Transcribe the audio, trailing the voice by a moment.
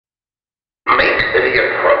the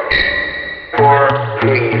approach. 4,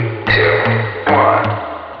 3, 2, 1.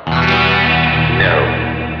 No.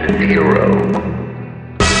 0.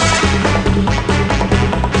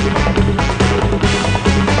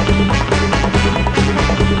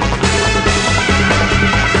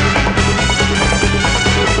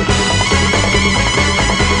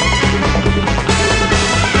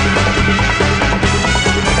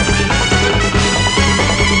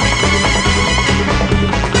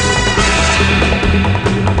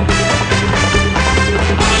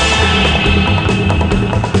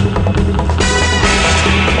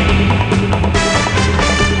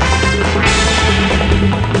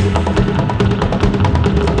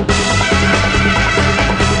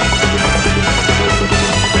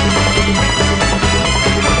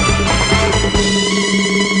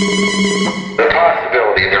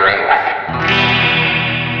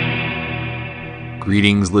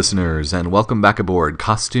 Greetings, listeners, and welcome back aboard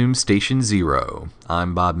Costume Station Zero.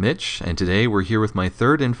 I'm Bob Mitch, and today we're here with my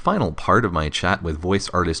third and final part of my chat with voice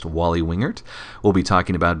artist Wally Wingert. We'll be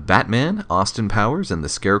talking about Batman, Austin Powers, and the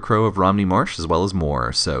Scarecrow of Romney Marsh, as well as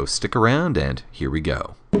more. So stick around, and here we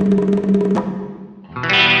go.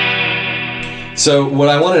 So what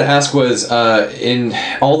I wanted to ask was, in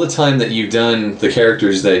all the time that you've done the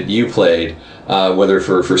characters that you played, whether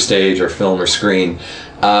for stage or film or screen,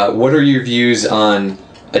 what are your views on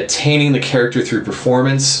attaining the character through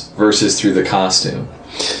performance versus through the costume?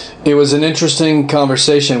 It was an interesting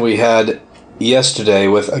conversation we had yesterday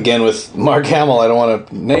with Mark Hamill. I don't want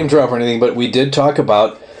to name drop or anything, but we did talk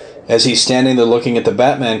about, as he's standing there looking at the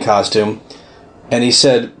Batman costume, and he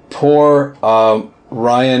said, poor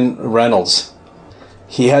Ryan Reynolds.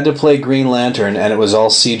 He had to play Green Lantern, and it was all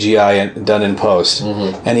CGI and done in post.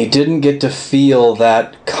 Mm-hmm. And he didn't get to feel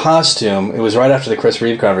that costume. It was right after the Chris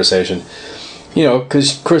Reeve conversation. You know,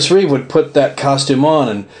 because Chris Reeve would put that costume on,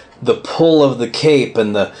 and the pull of the cape,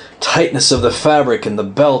 and the tightness of the fabric, and the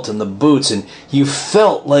belt, and the boots, and you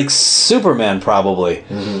felt like Superman, probably.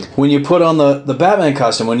 Mm-hmm. When you put on the Batman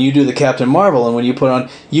costume, when you do the Captain Marvel, and when you put on,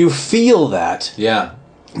 you feel that. Yeah.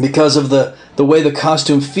 Because of the way the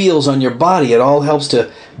costume feels on your body, it all helps to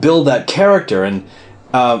build that character. And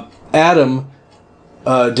Adam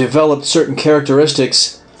developed certain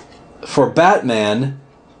characteristics for Batman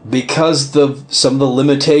because of some of the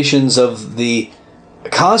limitations of the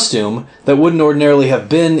costume that wouldn't ordinarily have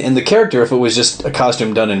been in the character if it was just a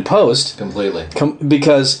costume done in post. Completely.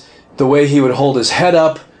 Because the way he would hold his head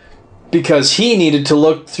up, because he needed to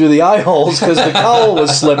look through the eye holes because the cowl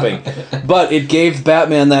was slipping. But it gave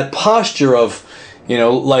Batman that posture of, you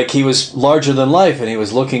know, like he was larger than life, and he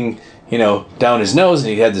was looking, you know, down his nose, and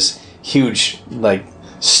he had this huge, like,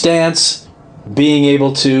 stance, being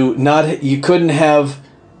able to you couldn't have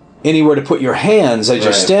anywhere to put your hands as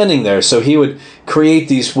you're standing there, so he would create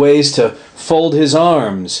these ways to fold his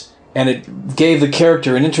arms, and it gave the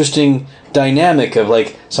character an interesting dynamic of,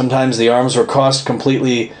 like, sometimes the arms were crossed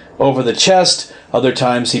completely over the chest, other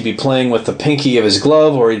times he'd be playing with the pinky of his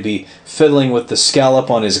glove, or he'd be fiddling with the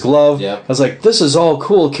scallop on his glove. Yep. I was like, this is all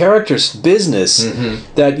cool character business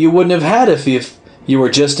that you wouldn't have had if you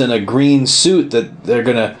were just in a green suit that they're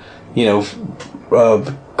going to, you know,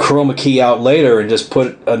 chroma key out later and just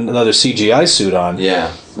put another CGI suit on.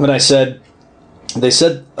 Yeah. And I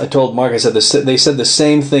told Mark, they said the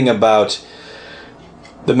same thing about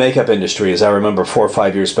the makeup industry, as I remember 4 or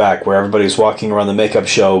 5 years back, where everybody's walking around the makeup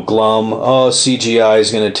show glum. Oh, CGI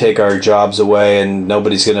is going to take our jobs away, and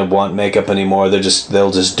nobody's going to want makeup anymore. They'll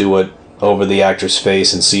just do it over the actor's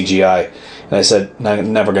face in CGI. And I said,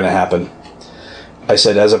 never going to happen. I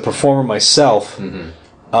said, as a performer myself,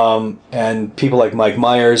 and people like Mike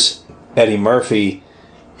Myers, Eddie Murphy,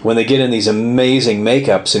 when they get in these amazing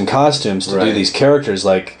makeups and costumes to do these characters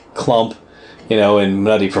like Clump, you know, and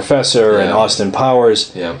Nutty Professor and Austin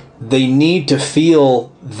Powers, they need to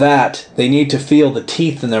feel that. They need to feel the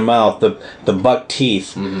teeth in their mouth, the buck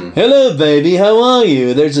teeth. Mm-hmm. Hello, baby, how are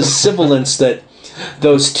you? There's a sibilance that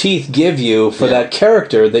those teeth give you for that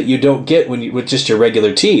character that you don't get with just your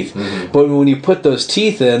regular teeth. Mm-hmm. But when you put those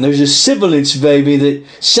teeth in, there's a sibilance, baby, that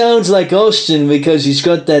sounds like Austin because he's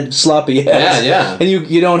got that sloppy head. Yeah. And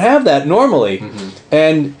you don't have that normally. Mm-hmm.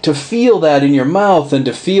 And to feel that in your mouth, and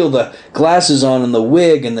to feel the glasses on and the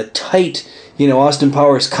wig and the tight, you know, Austin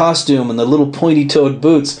Powers costume and the little pointy-toed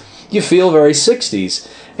boots, you feel very 60s.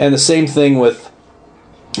 And the same thing with,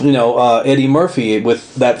 you know, Eddie Murphy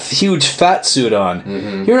with that huge fat suit on.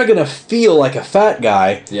 Mm-hmm. You're not going to feel like a fat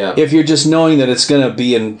guy if you're just knowing that it's going to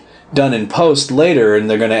be in done in post later, and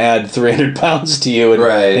they're going to add 300 pounds to you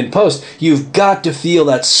in post. You've got to feel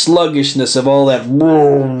that sluggishness of all that,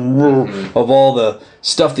 of all the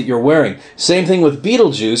stuff that you're wearing. Same thing with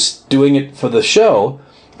Beetlejuice, doing it for the show.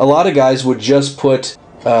 A lot of guys would just put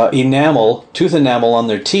tooth enamel on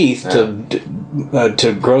their teeth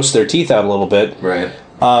to gross their teeth out a little bit. Right.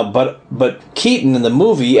 But Keaton in the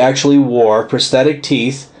movie actually wore prosthetic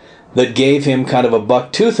teeth that gave him kind of a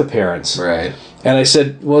buck tooth appearance. Right. And I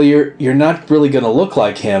said, well, you're not really going to look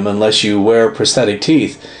like him unless you wear prosthetic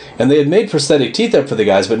teeth. And they had made prosthetic teeth up for the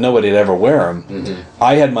guys, but nobody would ever wear them. Mm-hmm.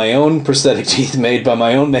 I had my own prosthetic teeth made by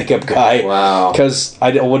my own makeup guy. Wow. Because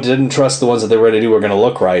I didn't trust the ones that they were going to do were going to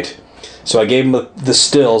look right. So I gave him the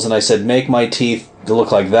stills, and I said, make my teeth to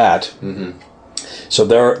look like that. Mm-hmm. So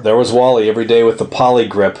there was Wally every day with the poly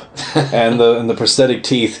grip and the prosthetic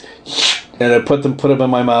teeth. And I put them in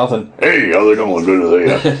my mouth, and, hey, how they going?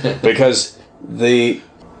 Good to see you. Because the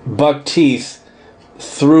buck teeth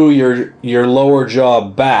threw your lower jaw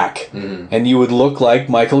back, and you would look like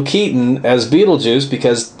Michael Keaton as Beetlejuice,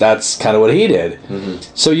 because that's kind of what he did.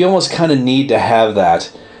 So you almost kind of need to have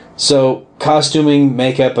that. So costuming,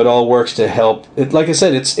 makeup, it all works to help. Like I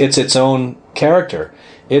said, it's its own character.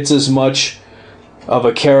 It's as much of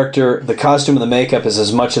a character. The costume and the makeup is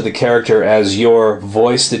as much of the character as your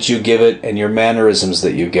voice that you give it and your mannerisms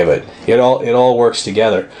that you give it. It all works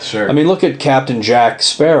together. Sure. I mean, look at Captain Jack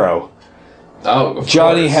Sparrow. Oh, of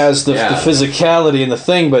Johnny course. has the physicality and the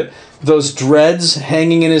thing, but those dreads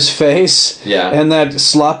hanging in his face, and that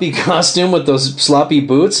sloppy costume with those sloppy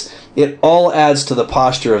boots, it all adds to the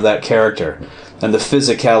posture of that character and the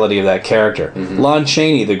physicality of that character. Lon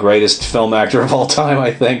Chaney, the greatest film actor of all time,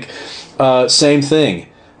 I think. Same thing.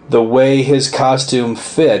 The way his costume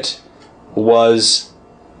fit was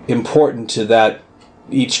important to that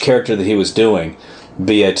each character that he was doing,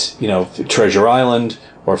 be it Treasure Island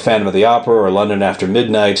or Phantom of the Opera or London After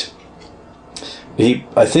Midnight.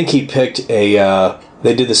 I think he picked they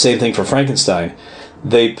did the same thing for Frankenstein.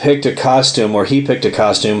 They picked a costume, or he picked a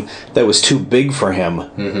costume that was too big for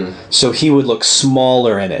him, so he would look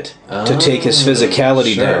smaller in it to take his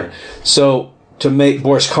physicality down. So to make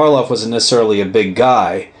Boris Karloff wasn't necessarily a big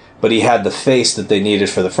guy, but he had the face that they needed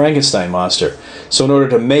for the Frankenstein monster. So in order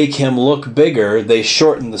to make him look bigger, they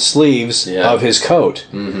shortened the sleeves of his coat.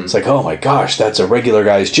 It's like, oh my gosh, that's a regular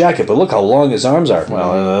guy's jacket, but look how long his arms are.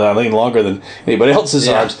 Well, I mean, longer than anybody else's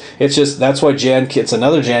arms. It's just, that's why it's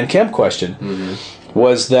another Jan Kemp question,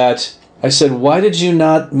 was that I said, why did you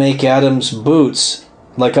not make Adam's boots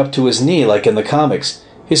like up to his knee, like in the comics?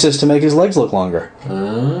 He says, to make his legs look longer.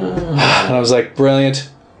 And I was like, brilliant.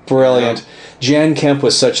 Jan Kemp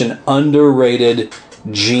was such an underrated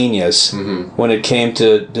genius when it came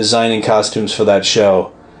to designing costumes for that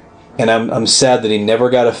show. And I'm sad that he never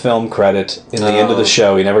got a film credit in the end of the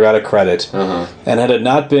show. He never got a credit. And had it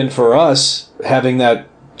not been for us having that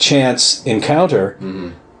chance encounter,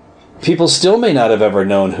 people still may not have ever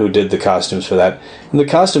known who did the costumes for that. And the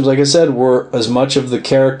costumes, like I said, were as much of the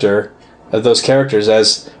character of those characters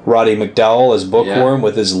as Roddy McDowall as Bookworm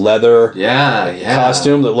with his leather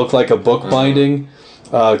costume that looked like a book binding.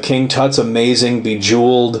 King Tut's amazing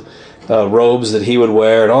bejeweled robes that he would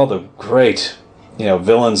wear, and all the great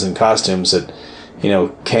villains and costumes that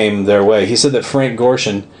came their way. He said that Frank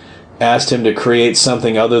Gorshin asked him to create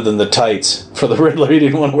something other than the tights for the Riddler. He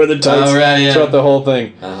didn't want to wear the tights throughout the whole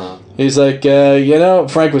thing. He's like,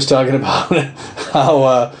 Frank was talking about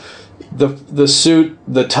how the suit,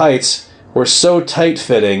 the tights, were so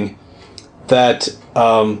tight-fitting that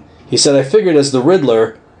he said, I figured as the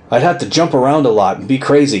Riddler, I'd have to jump around a lot and be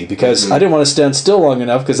crazy because I didn't want to stand still long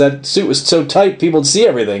enough because that suit was so tight people would see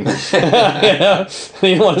everything. You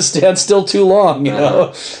didn't want to stand still too long,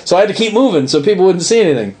 So I had to keep moving so people wouldn't see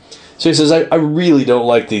anything. So he says, I really don't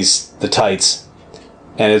like the tights.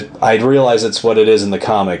 And I realize it's what it is in the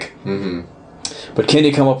comic. But can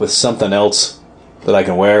you come up with something else that I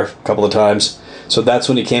can wear a couple of times? So that's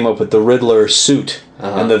when he came up with the Riddler suit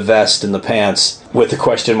and the vest and the pants with the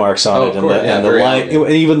question marks on it, and the line,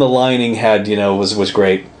 even the lining had was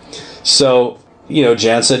great. So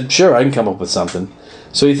Jan said, "Sure, I can come up with something."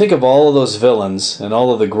 So you think of all of those villains and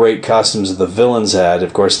all of the great costumes that the villains had.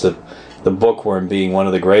 Of course, the Bookworm being one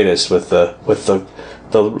of the greatest with the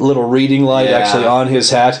little reading light actually on his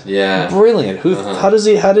hat. Brilliant. How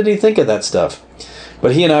did he think of that stuff?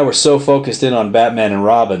 But he and I were so focused in on Batman and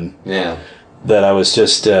Robin. That I was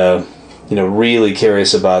just, really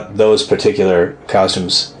curious about those particular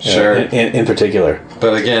costumes. In particular.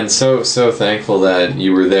 But again, so thankful that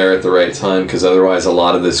you were there at the right time, because otherwise a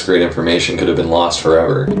lot of this great information could have been lost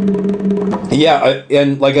forever. Yeah,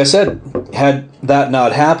 and like I said, had that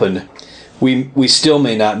not happened, we still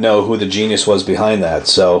may not know who the genius was behind that.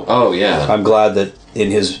 So Oh yeah. I'm glad that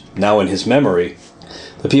in his memory,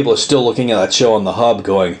 the people are still looking at that show on the Hub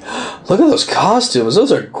going, look at those costumes.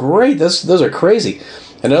 Those are great. Those are crazy.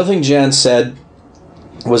 Another thing Jan said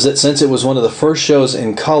was that since it was one of the first shows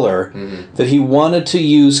in color, that he wanted to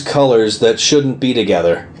use colors that shouldn't be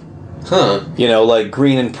together. Huh. You know, like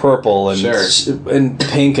green and purple and Sure. and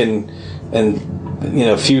pink and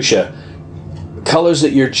fuchsia. Colors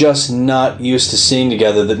that you're just not used to seeing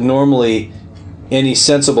together, that normally any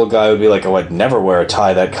sensible guy would be like, oh, I'd never wear a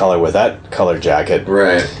tie that color with that color jacket.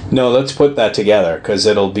 Right. No, let's put that together, because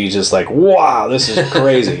it'll be just like, wow, this is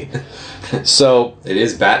crazy. So It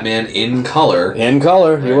is Batman in color. in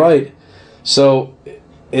color, you're right. So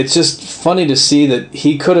it's just funny to see that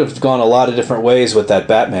he could have gone a lot of different ways with that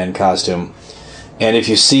Batman costume. And if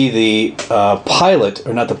you see the pilot,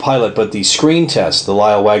 or not the pilot, but the screen test, the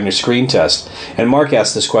Lyle Wagner screen test, and Mark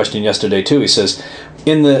asked this question yesterday too. He says,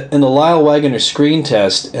 in the Lyle Wagner screen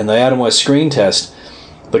test and the Adam West screen test,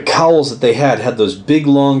 the cowls that they had those big,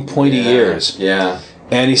 long, pointy ears. Yeah.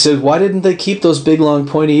 And he said, why didn't they keep those big, long,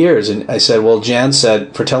 pointy ears? And I said, well, Jan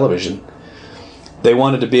said, for television. They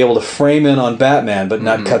wanted to be able to frame in on Batman, but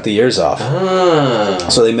not cut the ears off. Ah.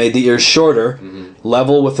 So they made the ears shorter,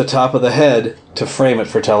 level with the top of the head, to frame it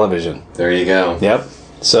for television. There you go. Yep.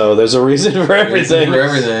 So there's a reason for everything. Reason for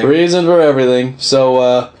everything. Reason for everything.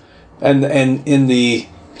 So, and in the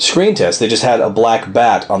screen test, they just had a black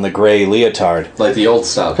bat on the gray leotard. Like the old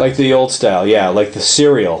stuff. Like the old style, yeah. Like the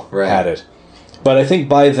Serial Right. had it. But I think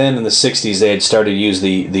by then, in the 60s, they had started to use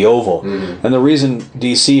the oval. And the reason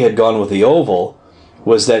DC had gone with the oval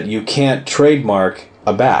was that you can't trademark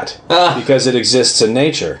a bat because it exists in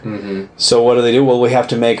nature. So what do? Well, we have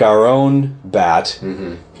to make our own bat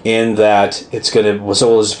in that it's going to... So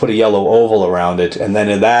we'll just put a yellow oval around it, and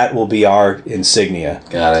then that will be our insignia.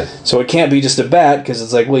 Got it. So it can't be just a bat, because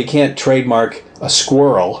it's like, well, you can't trademark a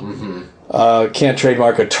squirrel. Can't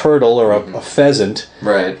trademark a turtle or a pheasant.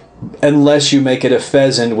 Right. Unless you make it a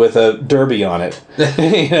pheasant with a derby on it,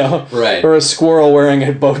 you know, Right. or a squirrel wearing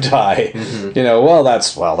a bow tie, you know. Well,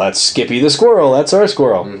 that's Skippy the squirrel. That's our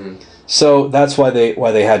squirrel. So that's why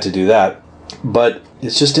they had to do that. But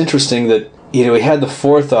it's just interesting that he had the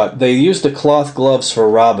forethought. They used the cloth gloves for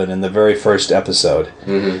Robin in the very first episode,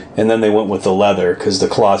 and then they went with the leather because the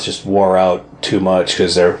cloth just wore out too much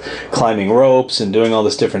because they're climbing ropes and doing all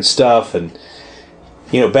this different stuff. And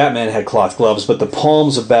Batman had cloth gloves, but the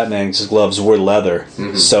palms of Batman's gloves were leather,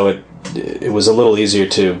 so it was a little easier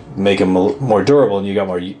to make them more durable, and you got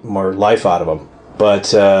more life out of them.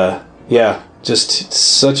 But yeah, just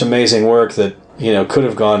such amazing work that could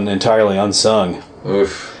have gone entirely unsung.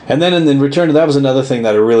 Oof. And then in Return to... That was another thing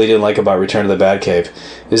that I really didn't like about Return to the Batcave,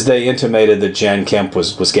 is they intimated that Jan Kemp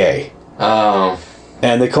was gay. Oh.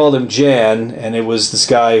 And they called him Jan, and it was this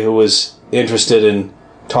guy who was interested in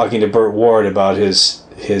talking to Burt Ward about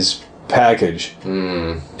his package.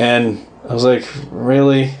 And I was like,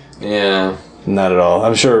 really? Yeah. Not at all.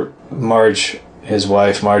 I'm sure Marge, his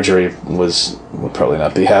wife, Marjorie, would probably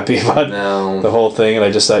not be happy about No. the whole thing, and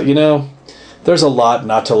I just thought, there's a lot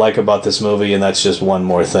not to like about this movie, and that's just one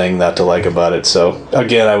more thing not to like about it. So,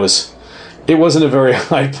 again, it wasn't a very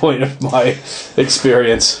high point of my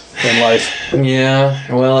experience in life.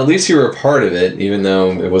 Yeah, well, at least you were a part of it, even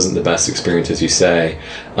though it wasn't the best experience, as you say.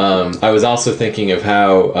 I was also thinking of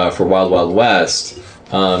how, for Wild Wild West,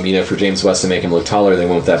 for James West to make him look taller, they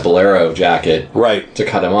went with that bolero jacket Right. to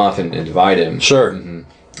cut him off and divide him. Sure.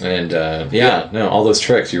 And, all those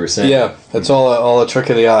tricks you were saying. Yeah, that's all a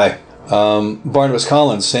trick of the eye. Barnabas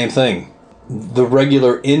Collins, same thing. The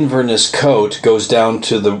regular Inverness coat goes down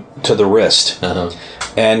to the wrist,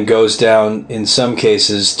 and goes down in some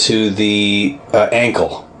cases to the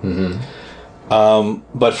ankle.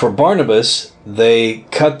 But for Barnabas, they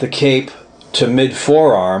cut the cape to mid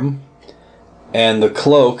forearm, and the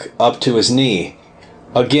cloak up to his knee.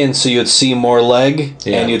 Again, so you'd see more leg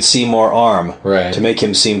and you'd see more arm, Right. to make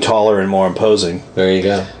him seem taller and more imposing. There you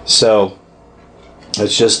go. So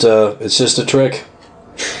it's just a trick.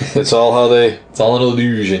 It's all It's all an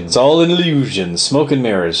illusion. It's all an illusion. Smoke and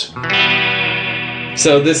mirrors.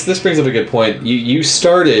 So this brings up a good point. You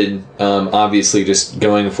started obviously just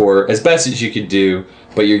going for as best as you could do,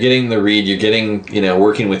 but you're getting the read, you're getting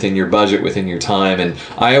working within your budget, within your time, and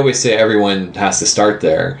I always say everyone has to start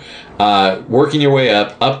there. Working your way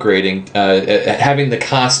up, upgrading, having the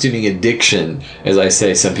costuming addiction, as I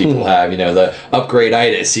say some people have, the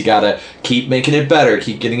upgrade-itis. You gotta keep making it better,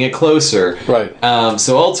 keep getting it closer. Right.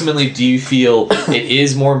 So ultimately, do you feel it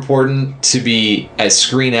is more important to be as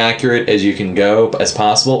screen accurate as you can go as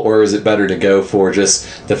possible, or is it better to go for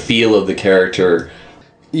just the feel of the character?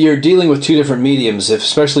 you're dealing with two different mediums,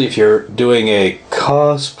 especially if you're doing a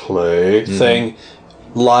cosplay thing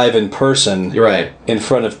live in person. You're right. In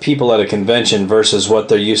front of people at a convention versus what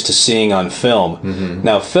they're used to seeing on film.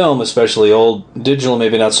 Now, film, especially old digital,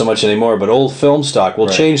 maybe not so much anymore, but old film stock will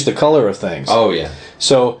change the color of things. Oh, yeah.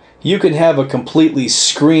 So you can have a completely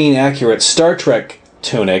screen-accurate Star Trek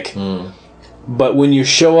tunic, but when you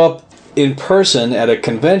show up in person at a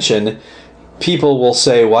convention, people will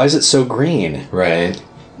say, why is it so green? Right.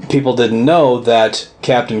 People didn't know that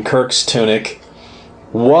Captain Kirk's tunic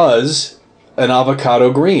was an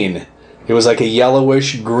avocado green. It was like a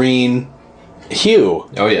yellowish green hue.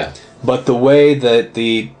 Oh, yeah. But the way that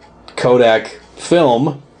the Kodak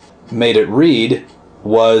film made it read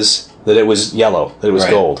was that it was yellow, that it was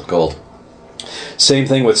gold. Gold. Same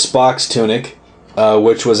thing with Spock's tunic,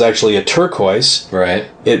 which was actually a turquoise. Right.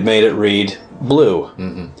 It made it read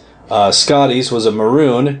blue. Scotty's was a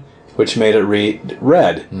maroon, which made it read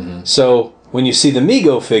red. So when you see the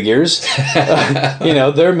Mego figures,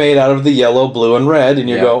 they're made out of the yellow, blue, and red, and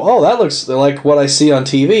you go, oh, that looks like what I see on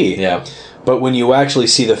TV. Yeah. But when you actually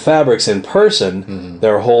see the fabrics in person,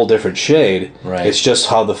 they're a whole different shade. Right. It's just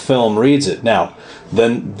how the film reads it. Now,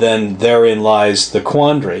 then therein lies the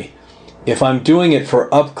quandary. If I'm doing it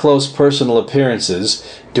for up-close personal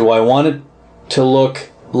appearances, do I want it to look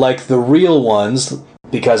like the real ones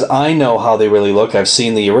because I know how they really look, I've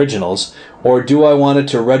seen the originals, or do I want it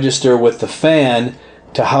to register with the fan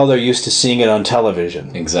to how they're used to seeing it on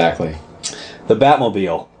television? Exactly. The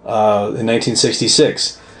Batmobile in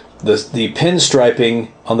 1966. The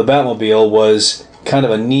pinstriping on the Batmobile was kind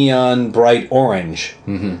of a neon bright orange,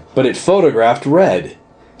 but it photographed red.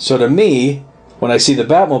 So to me, when I see the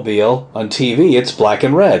Batmobile on TV, it's black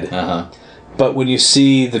and red. But when you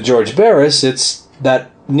see the George Barris, it's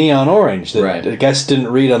that neon orange that I guess didn't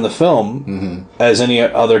read on the film as any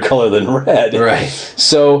other color than red. Right.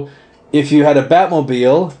 So if you had a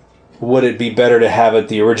Batmobile, would it be better to have it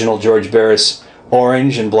the original George Barris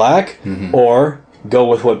orange and black, or go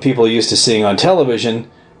with what people are used to seeing on television,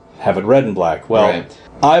 have it red and black? Well,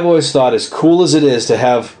 I've always thought, as cool as it is to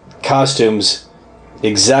have costumes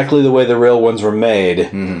exactly the way the real ones were made,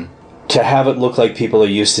 to have it look like people are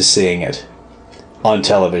used to seeing it on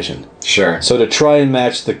television. Sure. So to try and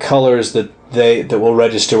match the colors that will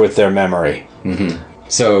register with their memory.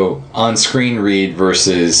 So on-screen read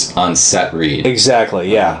versus on-set read.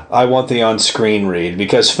 Exactly, yeah. I want the on-screen read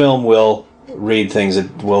because film will read things,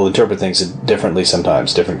 it will interpret things differently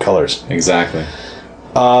sometimes, different colors. Exactly.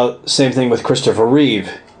 Same thing with Christopher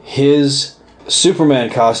Reeve. His Superman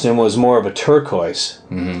costume was more of a turquoise.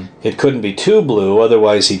 It couldn't be too blue,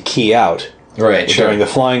 otherwise he'd key out. Right, during the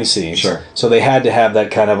flying scenes. Sure. So they had to have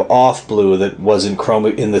that kind of off blue that wasn't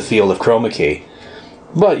in the field of chroma key.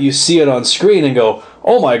 But you see it on screen and go,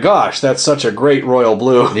 oh my gosh, that's such a great royal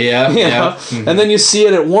blue. Yeah, yeah. And then you see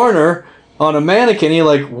it at Warner on a mannequin, you're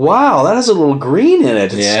like, wow, that has a little green in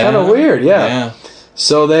it. It's kind of weird, yeah.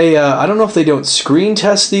 So they, I don't know if they don't screen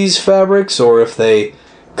test these fabrics or if they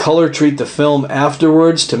color treat the film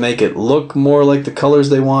afterwards to make it look more like the colors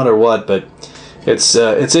they want or what, but it's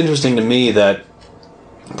interesting to me that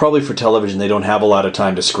probably for television they don't have a lot of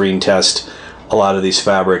time to screen test a lot of these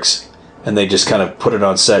fabrics, and they just kind of put it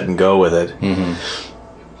on set and go with it.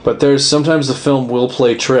 But there's sometimes the film will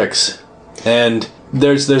play tricks, and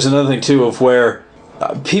there's another thing too of where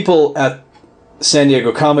people at San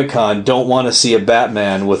Diego Comic-Con don't want to see a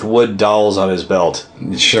Batman with wood dowels on his belt.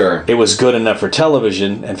 Sure. It was good enough for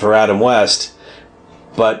television and for Adam West,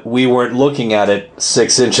 but we weren't looking at it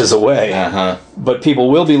 6 inches away. But people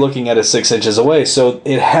will be looking at it 6 inches away, so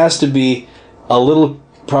it has to be a little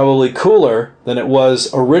probably cooler than it was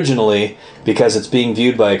originally because it's being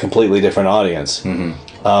viewed by a completely different audience.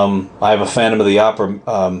 I have a Phantom of the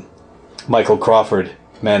Opera Michael Crawford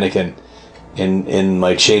mannequin in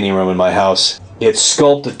my chaining room in my house. It's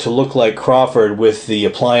sculpted to look like Crawford with the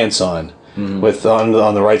appliance on, on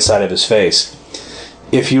the right side of his face.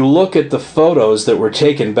 If you look at the photos that were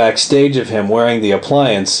taken backstage of him wearing the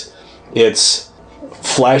appliance, it's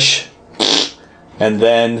flesh and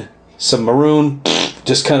then some maroon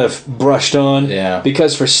just kind of brushed on. Yeah.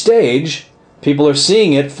 Because for stage, people are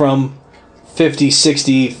seeing it from 50,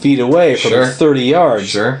 60 feet away, from 30 yards.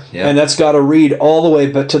 Sure, yeah. And that's got to read all the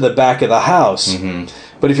way to the back of the house.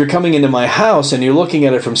 But if you're coming into my house and you're looking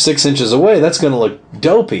at it from 6 inches away, that's going to look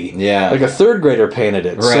dopey. Yeah. Like a third grader painted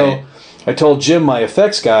it. Right. So I told Jim, my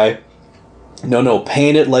effects guy, no,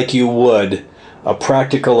 paint it like you would a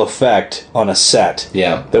practical effect on a set.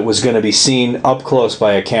 Yeah. That was going to be seen up close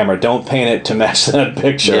by a camera. Don't paint it to match that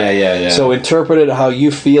picture. Yeah. So interpret it how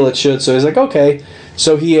you feel it should. So he's like, okay.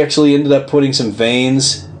 So he actually ended up putting some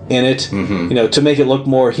veins in it, to make it look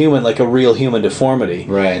more human, like a real human deformity,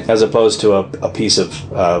 Right. as opposed to a piece of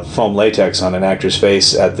foam latex on an actor's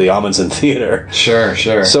face at the Amundsen Theater. Sure.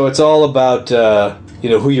 So it's all about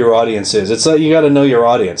who your audience is. It's you got to know your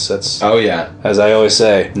audience. That's Oh yeah. as I always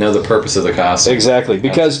say. Know the purpose of the costume. Exactly,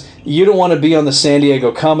 because you don't want to be on the San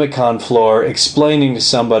Diego Comic-Con floor explaining to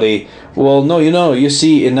somebody, well, no, you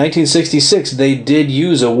see, in 1966, they did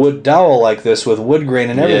use a wood dowel like this with wood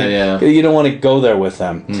grain and everything. Yeah. You don't want to go there with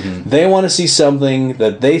them. They want to see something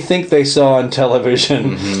that they think they saw on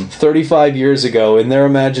television 35 years ago in their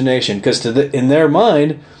imagination, because in their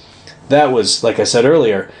mind, that was, like I said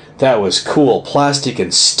earlier, that was cool. Plastic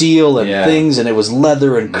and steel and things, and it was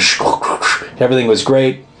leather and everything was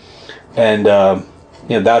great. And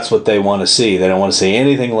that's what they want to see. They don't want to see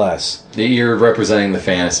anything less. You're representing the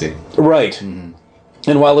fantasy. Right. And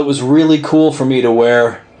while it was really cool for me to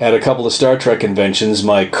wear at a couple of Star Trek conventions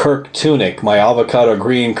my Kirk tunic, my avocado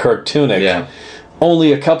green Kirk tunic,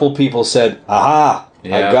 only a couple people said, aha, a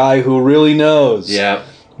guy who really knows. Yeah.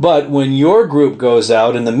 But when your group goes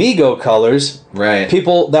out in the Mego colors, Right.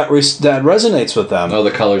 people, that resonates with them. Oh,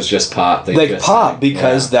 the colors just pop. They just, pop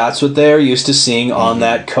because that's what they're used to seeing on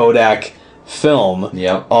that Kodak film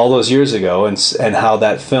all those years ago, and how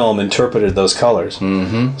that film interpreted those colors.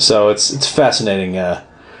 So it's fascinating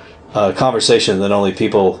conversation that only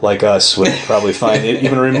people like us would probably find it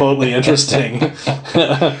even remotely interesting.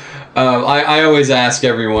 I always ask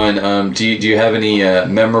everyone, do you have any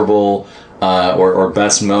memorable or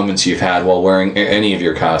best moments you've had while wearing any of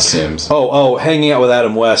your costumes? Hanging out with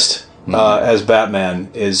Adam West as Batman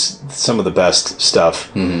is some of the best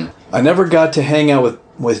stuff. I never got to hang out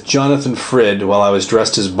with Jonathan Frid while I was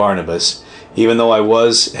dressed as Barnabas, even though I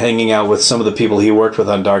was hanging out with some of the people he worked with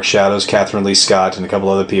on Dark Shadows, Catherine Lee Scott and a couple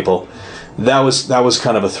other people. That was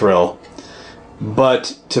kind of a thrill.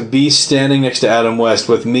 But to be standing next to Adam West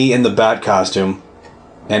with me in the Bat costume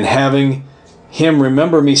and having him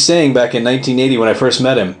remember me saying back in 1980 when I first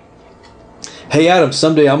met him, hey Adam,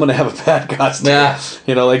 someday I'm going to have a Bat costume.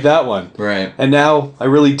 Yeah. Like that one. Right. And now I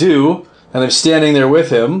really do, and I'm standing there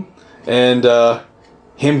with him, and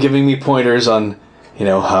him giving me pointers on,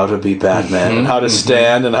 how to be Batman and how to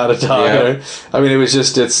stand and how to talk. Yeah. I mean, it was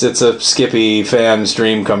just, it's a Skippy fan's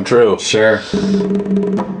dream come true. Sure.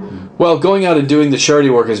 Well, going out and doing the charity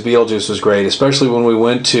work as Beetlejuice was great, especially when we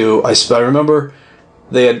went to, I remember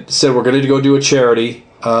they had said we're going to go do a charity,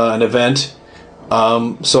 an event.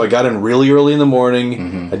 So I got in really early in the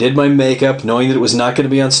morning. I did my makeup, knowing that it was not going to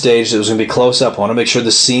be on stage. It was going to be close up. I want to make sure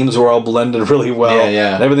the seams were all blended really well.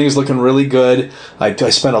 Yeah. And everything was looking really good. I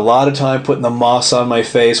spent a lot of time putting the moss on my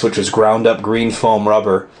face, which was ground up green foam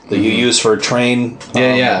rubber that you use for train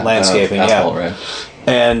landscaping. Asphalt, right.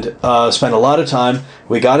 And spent a lot of time.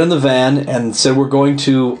 We got in the van and said we're going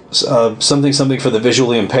to something for the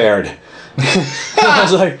visually impaired. I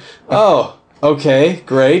was like, oh, okay,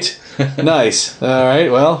 great. Nice. All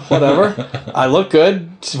right, well, whatever. I look good,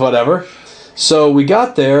 whatever. So we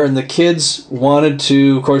got there, and the kids wanted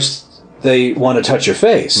to, of course, they want to touch your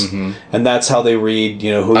face. And that's how they read, who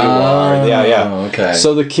you are. Yeah. Okay.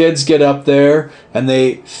 So the kids get up there, and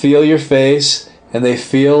they feel your face, and they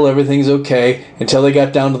feel everything's okay until they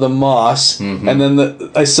got down to the moss. And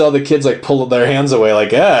then I saw the kids pull their hands away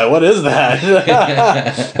what is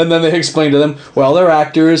that? And then they explained to them, well, they're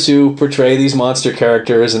actors who portray these monster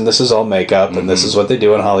characters, and this is all makeup, and this is what they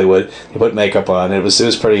do in Hollywood. They put makeup on. It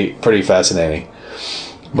was pretty fascinating.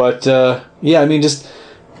 But just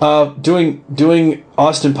doing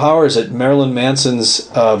Austin Powers at Marilyn Manson's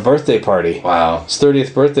birthday party. Wow. His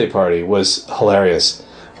 30th birthday party was hilarious.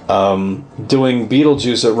 Doing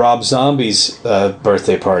Beetlejuice at Rob Zombie's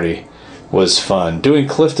birthday party was fun. Doing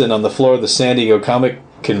Clifton on the floor of the San Diego Comic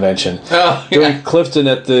Convention. Doing Clifton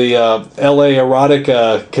at the LA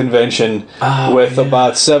Erotica Convention with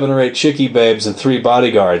about 7 or 8 chickie babes and 3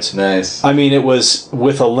 bodyguards. Nice. I mean, it was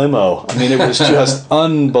with a limo. I mean, it was just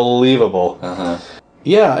unbelievable.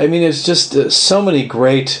 Yeah, I mean, it's just so many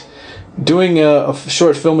great... Doing a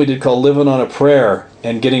short film we did called Living on a Prayer,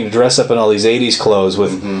 and getting to dress up in all these 80s clothes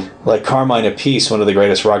with Carmine Appice, one of the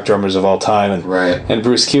greatest rock drummers of all time, and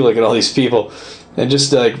Bruce Kulick and all these people, and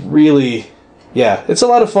just really, it's a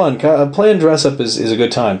lot of fun. Playing dress up is a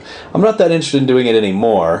good time. I'm not that interested in doing it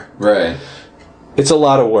anymore. Right. It's a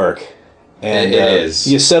lot of work. And it is.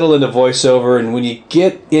 You settle into voiceover, and when you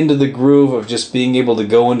get into the groove of just being able to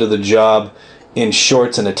go into the job in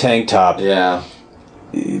shorts and a tank top,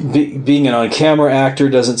 being an on-camera actor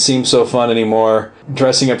doesn't seem so fun anymore.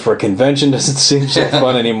 Dressing up for a convention doesn't seem so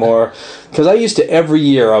fun anymore. Because I used to, every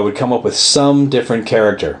year, I would come up with some different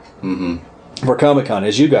character for Comic-Con,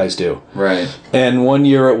 as you guys do. Right. And one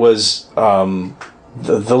year it was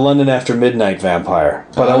the London After Midnight vampire,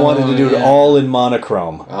 but I wanted to do it all in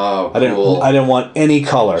monochrome. Oh, I didn't want any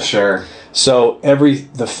color. Sure. So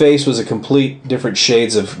the face was a complete different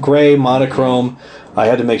shades of gray, monochrome. I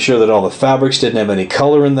had to make sure that all the fabrics didn't have any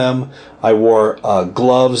color in them. I wore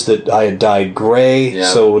gloves that I had dyed gray,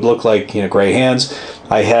 so it would look like gray hands.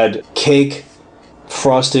 I had cake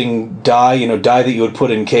frosting dye, dye that you would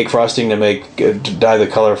put in cake frosting to make dye the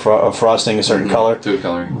color of frosting a certain color. Food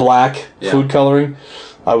coloring. Black food coloring.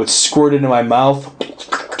 I would squirt it into my mouth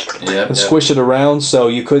and squish it around so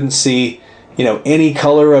you couldn't see any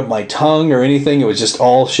color of my tongue or anything. It was just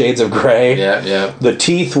all shades of gray. Yeah. The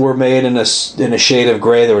teeth were made in a shade of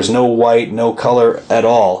gray. There was no white, no color at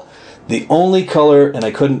all. The only color, and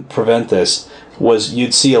I couldn't prevent this, was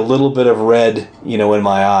you'd see a little bit of red, in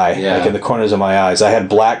my eye, like in the corners of my eyes. I had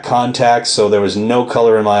black contacts, so there was no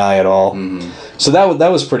color in my eye at all. Mm-hmm. So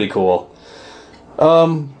that was pretty cool.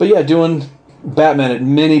 But yeah, doing Batman at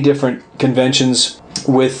many different conventions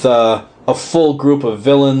with a full group of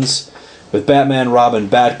villains, with Batman, Robin,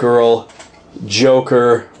 Batgirl,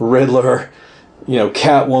 Joker, Riddler,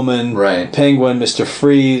 Catwoman, Penguin, Mr.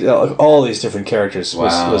 Freeze, all these different characters.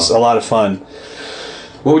 Was a lot of fun.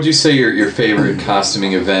 What would you say your favorite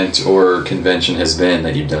costuming event or convention has been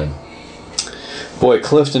that you've done? Boy,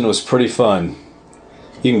 Clifton was pretty fun.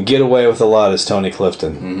 You can get away with a lot as Tony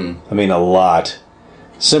Clifton. Mm-hmm. I mean, a lot.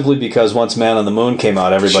 Simply because once Man on the Moon came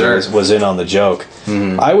out, everybody was in on the joke.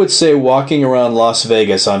 Mm-hmm. I would say walking around Las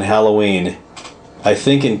Vegas on Halloween, I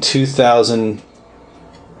think in 2000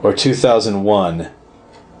 or 2001,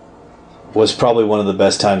 was probably one of the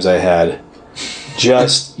best times I had.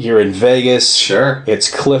 Just, you're in Vegas. Sure.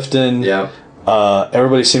 It's Clifton. Yeah.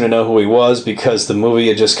 Everybody seemed to know who he was because the movie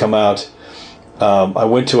had just come out. I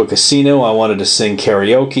went to a casino. I wanted to sing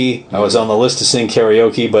karaoke. Mm-hmm. I was on the list to sing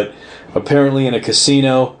karaoke, but apparently in a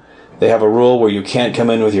casino, they have a rule where you can't come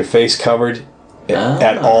in with your face covered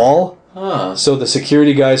at all. Huh. So the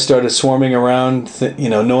security guys started swarming around,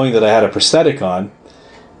 knowing that I had a prosthetic on.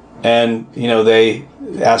 And, they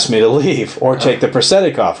asked me to leave or take the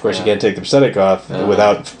prosthetic off. Of course, you can't take the prosthetic off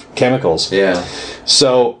without chemicals. Yeah.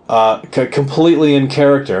 So, completely in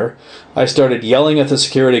character, I started yelling at the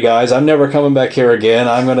security guys, "I'm never coming back here again.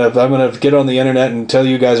 I'm gonna get on the internet and tell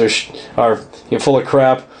you guys are full of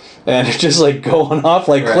crap," and just like going off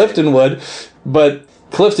like Clifton would. But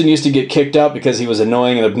Clifton used to get kicked out because he was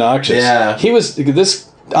annoying and obnoxious. Yeah.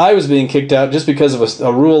 I was being kicked out just because of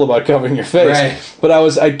a rule about covering your face. Right. But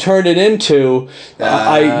I turned it into,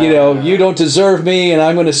 you don't deserve me, and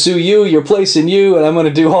I'm going to sue you, you're placing you, and I'm going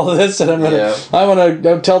to do all of this, and I'm going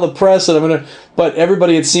to tell the press, and but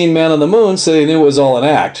everybody had seen Man on the Moon, so they knew it was all an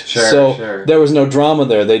act. Sure. There was no drama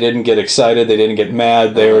there. They didn't get excited. They didn't get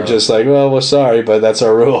mad. They were just like, well, we're sorry, but that's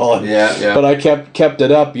our rule. And, But I kept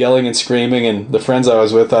it up, yelling and screaming, and the friends I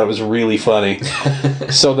was with thought it was really funny.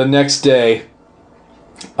 So the next day,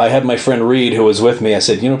 I had my friend Reed, who was with me. I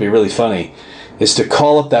said, it'd be really funny, is to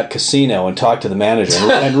call up that casino and talk to the manager.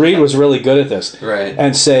 And Reed was really good at this. Right.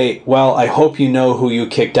 And say, well, I hope you know who you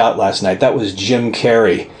kicked out last night. That was Jim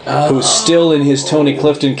Carrey, who's still in his Tony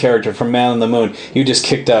Clifton character from Man on the Moon. You just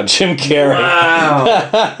kicked out Jim Carrey.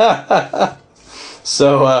 Wow.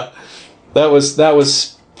 So that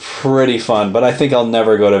was pretty fun, but I think I'll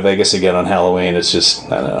never go to Vegas again on Halloween. It's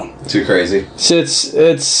just, I don't know. Too crazy.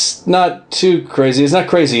 It's not too crazy. It's not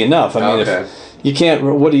crazy enough. I mean, if you can't,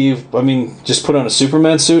 just put on a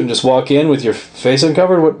Superman suit and just walk in with your face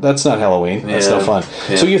uncovered? That's not Halloween. That's no fun.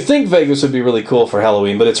 Yeah. So you think Vegas would be really cool for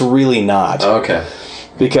Halloween, but it's really not. Okay.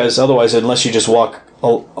 Because otherwise, unless you just walk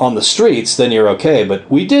on the streets, then you're okay. But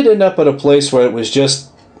we did end up at a place where it was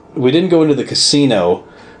just, we didn't go into the casino,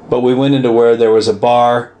 but we went into where there was a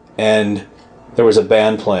bar and there was a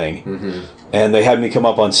band playing. Mm-hmm. And they had me come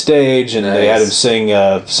up on stage, and they had him sing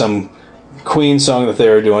some Queen song that they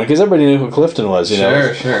were doing, because everybody knew who Clifton was,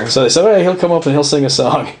 Sure. So they said, all right, he'll come up and he'll sing a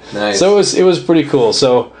song. Nice. So it was pretty cool.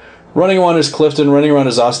 So running around as Clifton, running around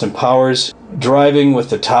as Austin Powers, driving with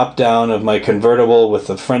the top down of my convertible with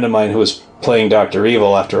a friend of mine who was playing Dr.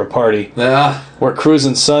 Evil after a party. Yeah. We're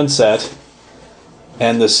cruising Sunset,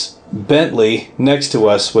 and this Bentley next to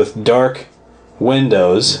us with dark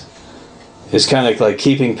windows is kind of like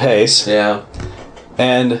keeping pace. Yeah.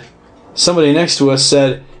 And somebody next to us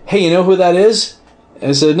said, hey, you know who that is? And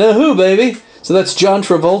I said, no, who, baby? So that's John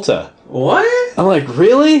Travolta. What? I'm like,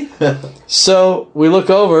 really? So we look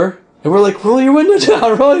over, and we're like, roll your window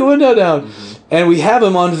down, roll your window down. Mm-hmm. And we have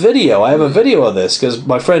him on video. I have a video of this, because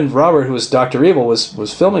my friend Robert, who was Dr. Evil,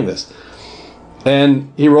 was filming this.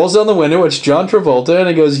 And he rolls down the window, it's John Travolta, and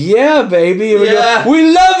he goes, "Yeah, baby." And we Yeah. go,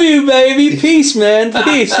 "We love you, baby. Peace, man.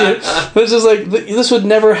 Peace." It's just like, this would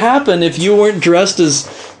never happen if you weren't dressed as,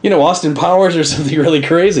 Austin Powers or something really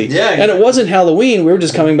crazy. Yeah, And it wasn't Halloween. We were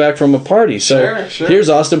just coming back from a party. So Sure. here's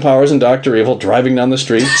Austin Powers and Dr. Evil driving down the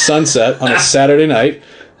street, sunset, on a Saturday night,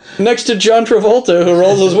 next to John Travolta, who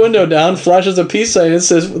rolls his window down, flashes a peace sign, and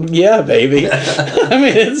says, "Yeah, baby." I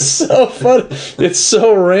mean, it's so fun. It's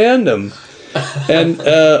so random. And,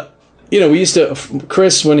 we used to,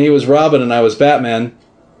 Chris, when he was Robin and I was Batman,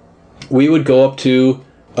 we would go up to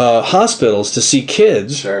hospitals to see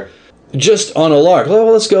kids. Sure. Just on a lark.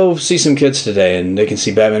 Well, let's go see some kids today, and they can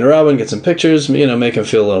see Batman and Robin, get some pictures, make them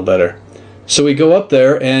feel a little better. So we go up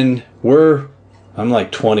there, and I'm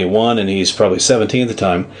like 21, and he's probably 17 at the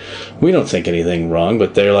time. We don't think anything wrong,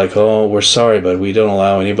 but they're like, "Oh, we're sorry, but we don't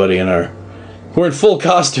allow anybody we're in full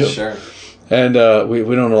costume." Sure. And we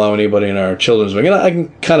don't allow anybody in our children's wing. And I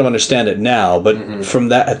can kind of understand it now, but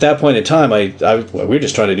at that point in time, we were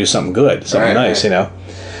just trying to do something good, something nice,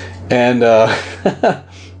 And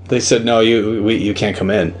they said, "No, you can't come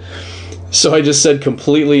in." So I just said,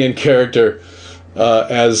 completely in character,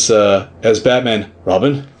 as Batman,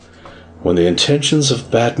 "Robin, when the intentions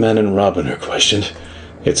of Batman and Robin are questioned,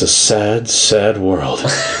 it's a sad, sad world."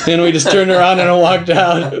 And we just turned around and walked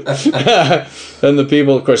out. And the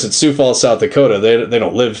people, of course, it's Sioux Falls, South Dakota. They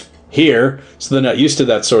don't live here, so they're not used to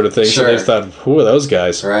that sort of thing. Sure. So they thought, "Who are those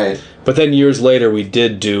guys?" Right. But then years later, we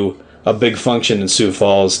did do a big function in Sioux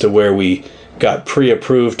Falls to where we got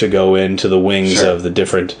pre-approved to go into the wings Sure. of the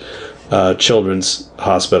different children's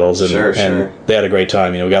hospitals. And, Sure. and they had a great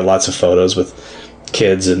time. We got lots of photos with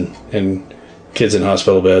kids and kids in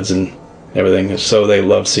hospital beds and everything. So they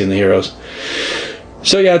love seeing the heroes.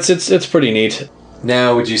 So yeah, it's pretty neat.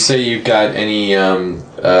 Now, would you say you've got any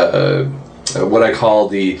what I call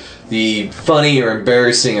the funny or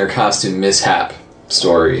embarrassing or costume mishap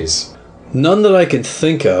stories? None that I can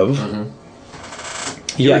think of.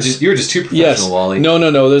 You were just too professional, Yes. Wally.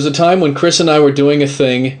 No. There's a time when Chris and I were doing a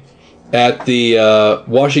thing at the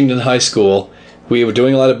Washington High School. We were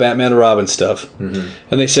doing a lot of Batman and Robin stuff. And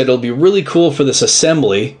they said it'll be really cool for this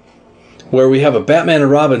assembly where we have a Batman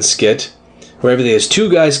and Robin skit where there's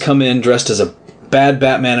two guys come in dressed as a bad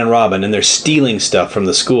Batman and Robin, and they're stealing stuff from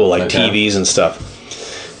the school, like TVs and stuff.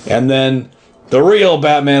 And then the real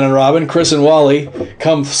Batman and Robin, Chris and Wally,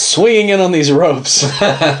 come swinging in on these ropes.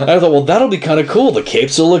 I thought, well, that'll be kind of cool. The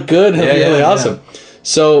capes will look good. It'll be really awesome.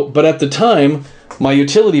 So, but at the time, my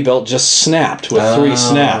utility belt just snapped with 3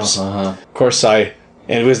 snaps. Of course, and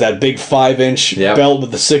it was that big 5-inch belt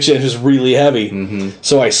with the 6-inch. It was really heavy.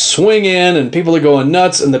 So I swing in, and people are going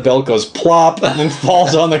nuts, and the belt goes plop and then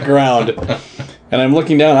falls on the ground. And I'm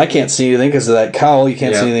looking down. I can't see anything because of that cowl. You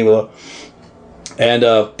can't see anything below. And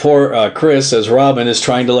poor Chris, as Robin, is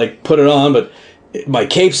trying to put it on, but my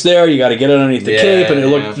cape's there. You got to get it underneath the cape, and it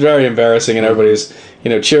looked very embarrassing. And everybody's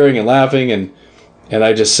cheering and laughing, and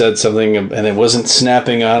I just said something, and it wasn't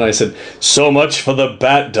snapping on. I said, "So much for the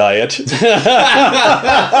bat diet."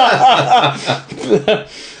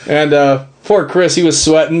 And poor Chris, he was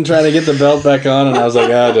sweating, trying to get the belt back on, and I was like,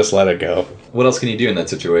 just let it go. What else can you do in that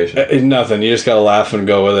situation? Nothing. You just got to laugh and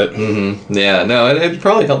go with it. Yeah, no, it'd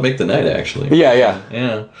probably help make the night, actually. Yeah.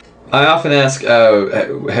 I often ask,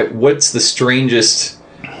 what's the strangest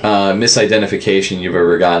misidentification you've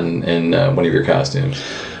ever gotten in one of your costumes?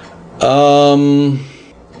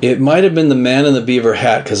 It might have been the Man in the Beaver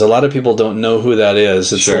Hat, because a lot of people don't know who that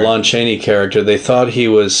is. It's the Lon Chaney character. They thought he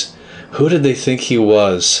was... Who did they think he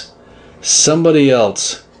was? Somebody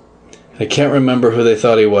else. I can't remember who they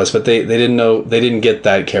thought he was, but they didn't know. They didn't get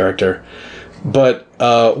that character. But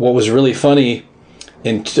what was really funny,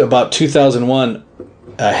 in about 2001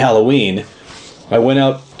 Halloween, I went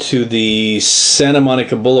out to the Santa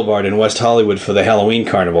Monica Boulevard in West Hollywood for the Halloween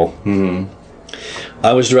Carnival.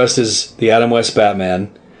 I was dressed as the Adam West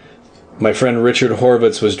Batman. My friend Richard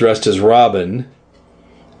Horvitz was dressed as Robin,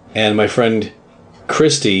 and my friend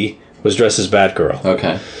Christy was dressed as Batgirl.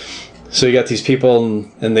 Okay. So you got these people,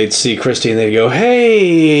 and they'd see Christy, and they'd go,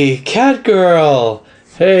 "Hey, Catgirl!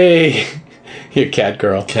 Hey, you're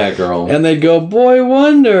Catgirl." Catgirl. And they'd go, "Boy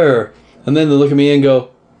Wonder!" And then they look at me and go,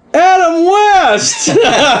 "Adam West!"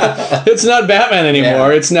 It's not Batman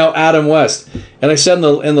anymore. It's now Adam West. And I said in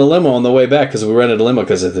the limo on the way back, because we rented a limo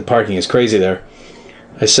because the parking is crazy there,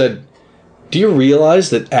 I said, "Do you realize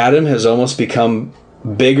that Adam has almost become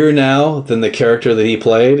bigger now than the character that he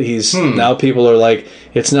played. He's now people are like,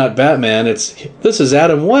 it's not Batman, this is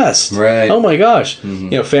Adam West. Right. Oh my gosh.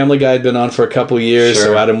 Family Guy had been on for a couple of years, Sure.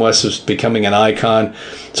 so Adam West was becoming an icon.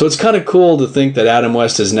 So it's kind of cool to think that Adam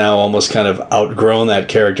West has now almost kind of outgrown that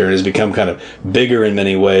character and has become kind of bigger in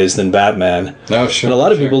many ways than Batman. Oh, sure. And a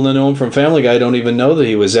lot of people that know him from Family Guy don't even know that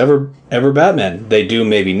he was ever Batman. They do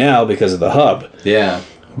maybe now because of the hub. Yeah.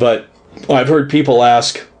 But I've heard people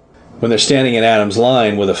ask when they're standing in Adam's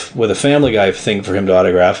line with a Family Guy thing for him to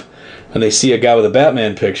autograph, and they see a guy with a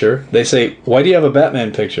Batman picture, they say, "Why do you have a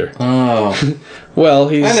Batman picture?" Oh. Well,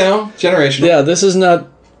 he's... I know. Generational. Yeah, this is not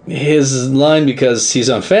his line because he's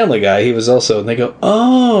on Family Guy. He was also... And they go,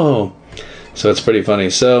 "Oh." So it's pretty funny.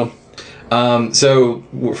 So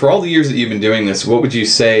For all the years that you've been doing this, what would you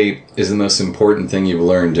say is the most important thing you've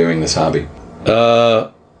learned doing this hobby?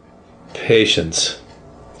 Patience.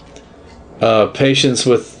 Patience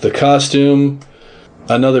with the costume.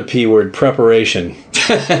 Another P word, preparation.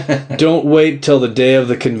 Don't wait till the day of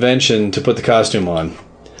the convention to put the costume on.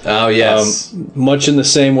 Oh, yes. Much in the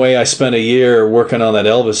same way I spent a year working on that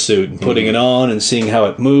Elvis suit and putting it on and seeing how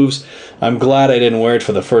it moves. I'm glad I didn't wear it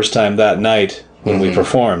for the first time that night when we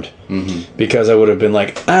performed. Because I would have been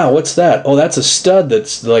like, "Ow, what's that? Oh, that's a stud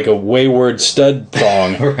that's like a wayward stud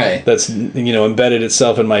thong." Right. That's, embedded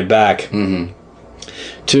itself in my back.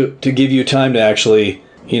 To give you time to actually,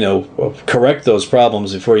 correct those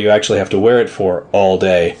problems before you actually have to wear it for all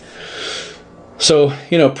day. So,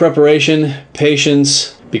 preparation,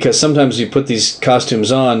 patience, because sometimes you put these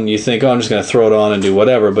costumes on, you think, "Oh, I'm just going to throw it on and do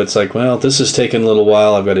whatever," but it's like, well, this is taking a little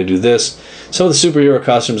while, I've got to do this. Some of the superhero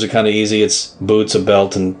costumes are kind of easy. It's boots, a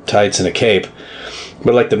belt, and tights, and a cape.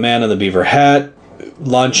 But like the Man in the Beaver Hat,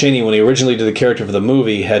 Lon Chaney, when he originally did the character for the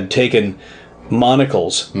movie, had taken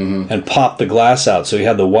monocles and popped the glass out, so he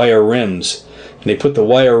had the wire rims. And he put the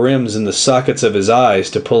wire rims in the sockets of his eyes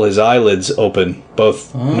to pull his eyelids open,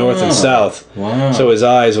 both north and south. Wow. So his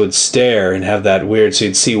eyes would stare and have that weird... So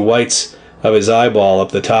you'd see whites of his eyeball up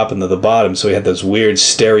the top and the bottom, so he had those weird,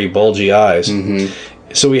 starey, bulgy eyes.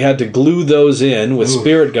 So we had to glue those in, with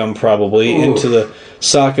spirit gum probably, into the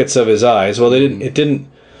sockets of his eyes. Well, it didn't...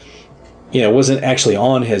 it wasn't actually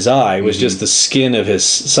on his eye. It was just the skin of his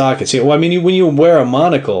sockets. When you wear a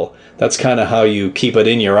monocle... That's kind of how you keep it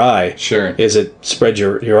in your eye. Sure. Is it spread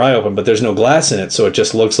your eye open, but there's no glass in it, so it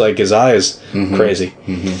just looks like his eye is crazy.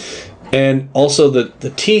 And also the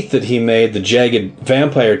teeth that he made, the jagged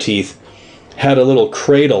vampire teeth, had a little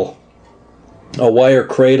cradle, a wire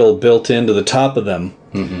cradle built into the top of them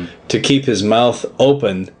to keep his mouth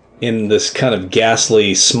open in this kind of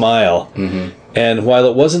ghastly smile. And while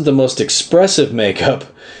it wasn't the most expressive makeup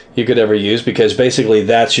you could ever use, because basically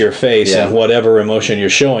that's your face, and whatever emotion you're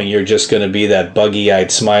showing, you're just going to be that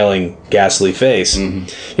buggy-eyed, smiling, ghastly face.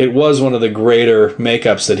 It was one of the greater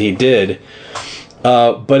makeups that he did,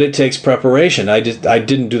 but it takes preparation. I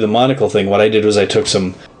didn't do the monocle thing. What I did was I took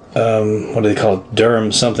some, what do they call it,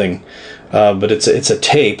 derm something, but it's a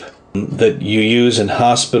tape that you use in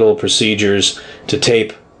hospital procedures to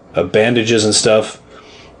tape bandages and stuff.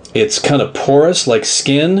 It's kind of porous like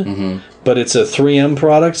skin, but it's a 3M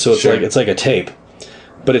product, so it's like a tape.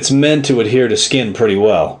 But it's meant to adhere to skin pretty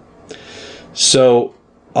well. So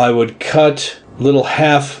I would cut little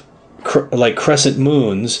like crescent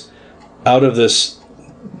moons out of this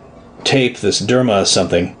tape, this derma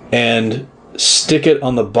something, and stick it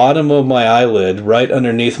on the bottom of my eyelid, right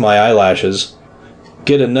underneath my eyelashes,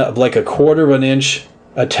 get like a quarter of an inch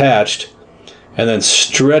attached, and then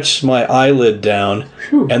stretch my eyelid down,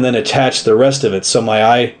 and then attach the rest of it, so my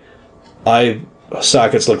eye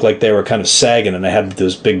sockets looked like they were kind of sagging, and I had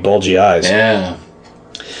those big bulgy eyes. Yeah.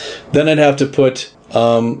 Then I'd have to put,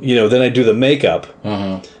 then I'd do the makeup,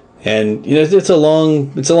 and it's a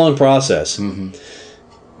long process. And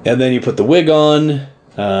then you put the wig on,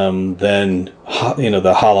 then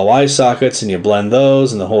the hollow eye sockets, and you blend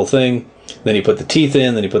those and the whole thing. Then you put the teeth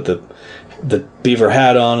in, then you put the beaver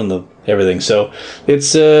hat on and everything. So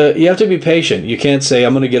it's you have to be patient. You can't say,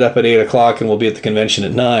 "I'm going to get up at 8 o'clock and we'll be at the convention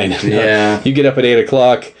at 9. Yeah. You get up at 8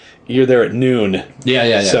 o'clock, you're there at noon.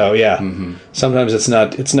 Yeah. So sometimes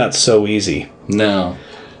it's not so easy. No.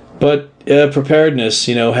 But preparedness,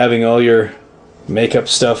 having all your makeup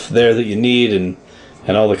stuff there that you need and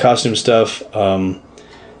all the costume stuff,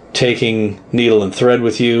 taking needle and thread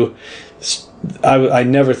with you. I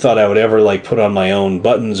never thought I would ever put on my own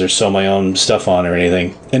buttons or sew my own stuff on or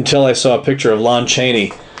anything until I saw a picture of Lon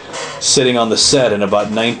Chaney sitting on the set in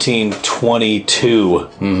about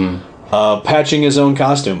 1922, patching his own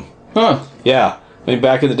costume. Huh. Yeah,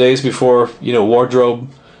 back in the days before wardrobe,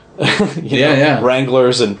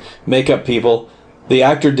 Wranglers and makeup people. the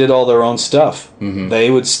actor did all their own stuff. Mm-hmm. They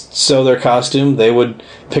would sew their costume. They would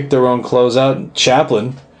pick their own clothes out.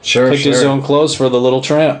 Chaplin picked his own clothes for the Little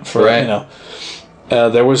Tramp.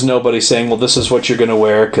 There was nobody saying, well, this is what you're going to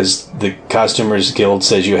wear because the Costumers Guild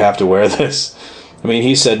says you have to wear this. I mean,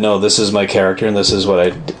 he said, no, this is my character and this is what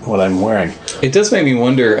I'm wearing. It does make me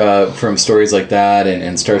wonder from stories like that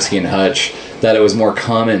and Starsky and Hutch that it was more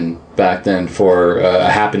common back then for a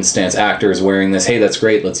happenstance actors wearing this, hey, that's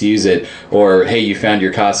great, let's use it, or hey, you found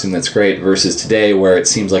your costume, that's great, versus today where it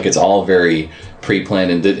seems like it's all very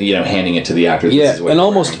pre-planned and handing it to the actor. Yeah, and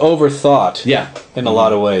almost overthought. Yeah, in a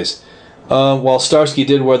lot of ways. While Starsky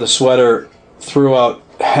did wear the sweater throughout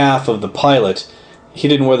half of the pilot, he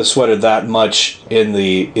didn't wear the sweater that much in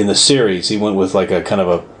the series. He went with like a kind of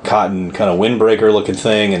a cotton kind of windbreaker looking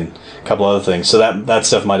thing and a couple other things. So that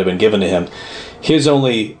stuff might have been given to him. His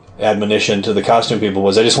only admonition to the costume people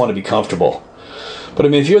was, I just want to be comfortable. But I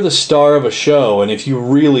mean, if you're the star of a show and if you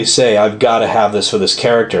really say, I've got to have this for this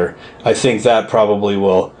character, I think that probably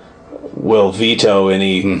will veto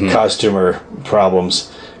any costumer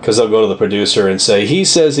problems. Because they'll go to the producer and say, he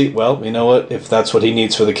says well, you know what, if that's what he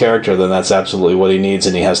needs for the character, then that's absolutely what he needs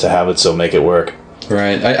and he has to have it, so make it work.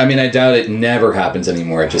 Right. I mean, I doubt it never happens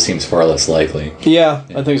anymore. It just seems far less likely. Yeah,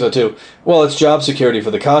 I think so too. Well, it's job security for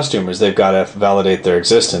the costumers. They've got to validate their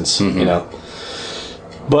existence,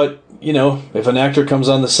 But, if an actor comes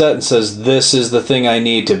on the set and says, this is the thing I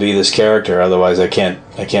need to be this character, otherwise I can't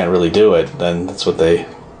really do it, then that's what they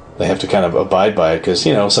have to kind of abide by it, because,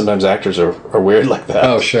 sometimes actors are weird like that.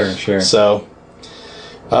 Oh, sure. So,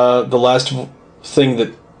 the last thing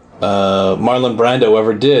that Marlon Brando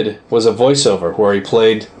ever did was a voiceover where he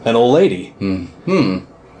played an old lady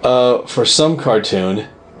for some cartoon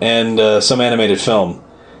and some animated film.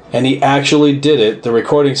 And he actually did it, the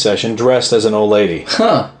recording session, dressed as an old lady.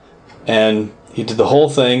 Huh. And he did the whole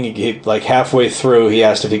thing. He like halfway through, he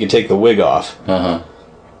asked if he could take the wig off. Uh-huh.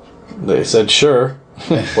 They said, sure.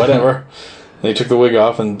 Whatever. They took the wig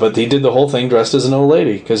off, but he did the whole thing dressed as an old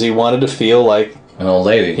lady because he wanted to feel like an old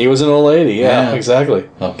lady. He was an old lady. Yeah. Exactly.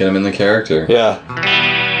 Help get him in the character. Yeah.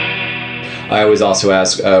 I always also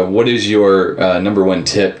ask, what is your number one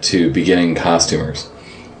tip to beginning costumers?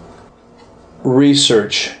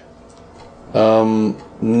 Research.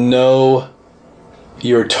 Know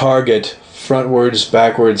your target frontwards,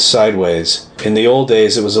 backwards, sideways. In the old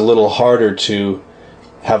days, it was a little harder to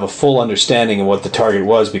have a full understanding of what the target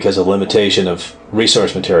was because of limitation of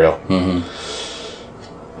resource material.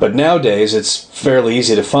 Mm-hmm. But nowadays, it's fairly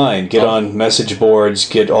easy to find. Get on message boards,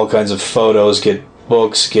 get all kinds of photos, get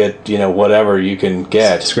books, get, whatever you can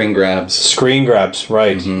get. Screen grabs. Screen grabs,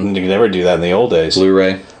 right. Mm-hmm. You could never do that in the old days.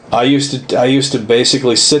 Blu-ray. I used to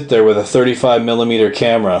basically sit there with a 35mm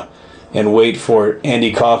camera and wait for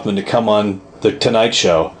Andy Kaufman to come on The Tonight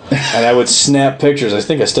Show. And I would snap pictures. I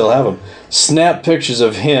think I still have them. Snap pictures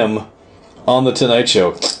of him on The Tonight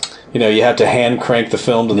Show. You had to hand crank the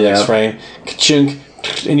film to the next frame. Ka-chunk,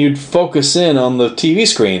 and you'd focus in on the TV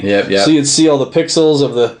screen. Yep. So you'd see all the pixels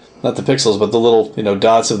of the, not the pixels, but the little,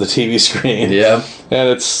 dots of the TV screen. Yeah. And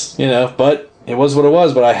it's, but it was what it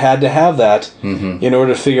was. But I had to have that in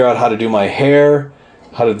order to figure out how to do my hair,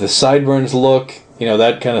 how did the sideburns look,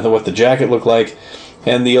 that kind of what the jacket looked like.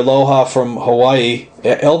 And the Aloha from Hawaii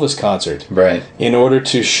Elvis concert. Right. In order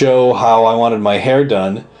to show how I wanted my hair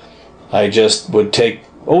done, I just would take,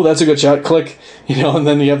 that's a good shot, click, and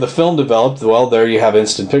then you have the film developed. Well, there you have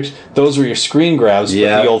instant pictures. Those were your screen grabs,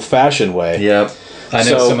 but the old-fashioned way. Yep. I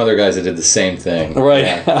know some other guys that did the same thing. Right.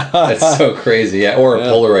 Yeah. That's so crazy. Yeah. Or a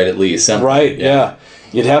Polaroid at least. Something. Right, yeah.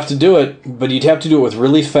 You'd have to do it, but you'd have to do it with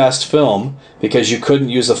really fast film because you couldn't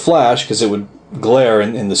use a flash because it would glare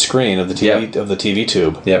in the screen of the TV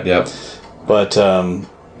tube. Yep. But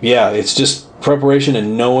it's just preparation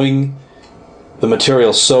and knowing the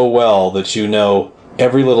material so well that you know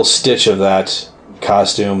every little stitch of that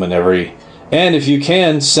costume and if you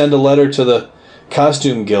can, send a letter to the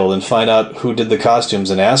Costume Guild and find out who did the costumes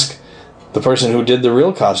and ask the person who did the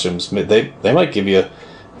real costumes. They might give you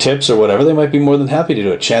tips or whatever. They might be more than happy to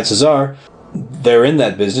do it. Chances are they're in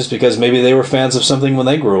that business because maybe they were fans of something when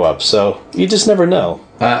they grew up. So you just never know.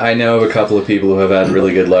 I know of a couple of people who have had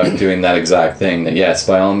really good luck doing that exact thing. That yes,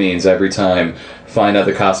 by all means, every time find out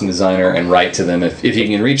the costume designer and write to them if you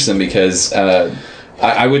can reach them, because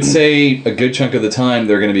I would say a good chunk of the time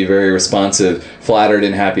they're going to be very responsive, flattered,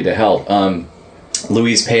 and happy to help.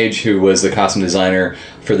 Louise Page, who was the costume designer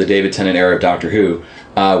for the David Tennant era of Doctor Who,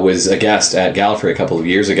 was a guest at Gallifrey a couple of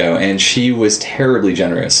years ago, and she was terribly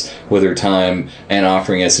generous with her time and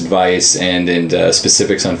offering us advice and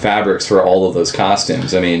specifics on fabrics for all of those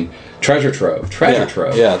costumes. I mean, Treasure trove. Treasure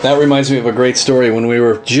trove. Yeah, that reminds me of a great story. When we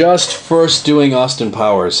were just first doing Austin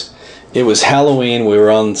Powers, it was Halloween. We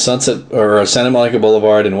were on Santa Monica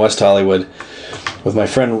Boulevard in West Hollywood with my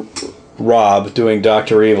friend Rob doing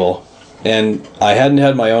Dr. Evil. And I hadn't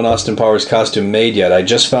had my own Austin Powers costume made yet. I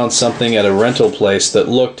just found something at a rental place that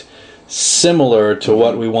looked similar to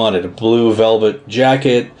what we wanted. A blue velvet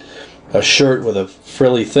jacket, a shirt with a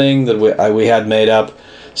frilly thing that we had made up,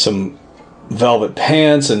 some velvet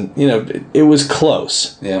pants, and it was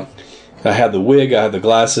close. Yeah. I had the wig, I had the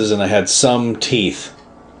glasses, and I had some teeth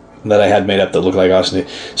that I had made up that looked like Austin.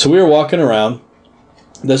 So we were walking around.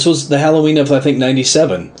 This was the Halloween of, I think,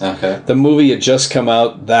 97. Okay. The movie had just come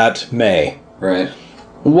out that May. Right.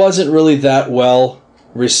 Wasn't really that well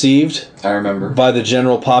received I remember. by the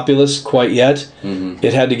general populace quite yet. Mm-hmm.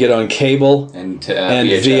 It had to get on cable and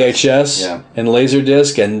VHS yeah. and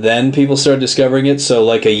Laserdisc, and then people started discovering it. So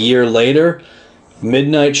like a year later,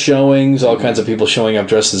 midnight showings, all kinds of people showing up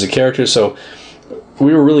dressed as a character. So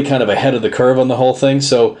we were really kind of ahead of the curve on the whole thing.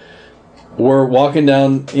 So we're walking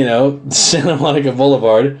down, Santa Monica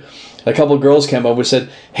Boulevard. A couple of girls came up and said,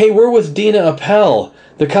 "Hey, we're with Dina Appel,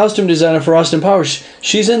 the costume designer for Austin Powers.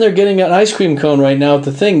 She's in there getting an ice cream cone right now at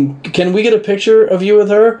the thing. Can we get a picture of you with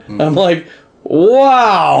her?" Mm-hmm. I'm like,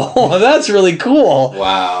 wow, that's really cool.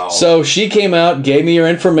 Wow. So she came out, gave me her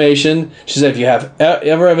information. She said, if you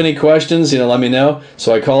ever have any questions, let me know.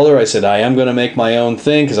 So I called her. I said, I am going to make my own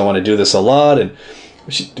thing because I want to do this a lot. And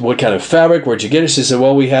what kind of fabric? Where'd you get it? She said,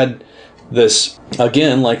 well, we had this,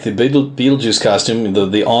 again, like the Beetlejuice costume,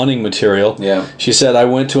 the awning material. Yeah. She said, I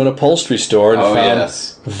went to an upholstery store and found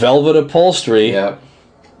velvet upholstery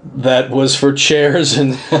that was for chairs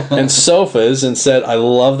and sofas, and said, I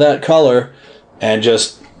love that color, and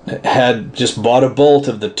just bought a bolt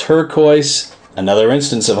of the turquoise, another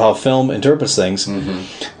instance of how film interprets things,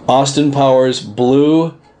 Austin Powers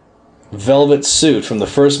blue velvet suit from the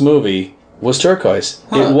first movie was turquoise.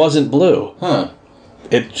 Huh. It wasn't blue. Huh.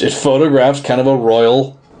 It photographed kind of a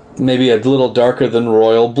royal, maybe a little darker than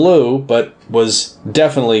royal blue, but was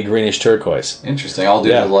definitely greenish turquoise. Interesting. All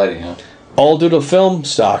due to the lighting, huh? All due to film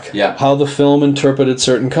stock. Yeah. How the film interpreted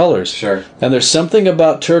certain colors. Sure. And there's something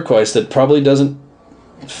about turquoise that probably doesn't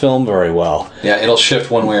film very well. Yeah, it'll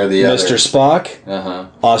shift one way or the other. Mr. Spock,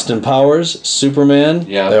 Austin Powers, Superman,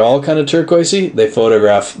 they're all kind of turquoisey. They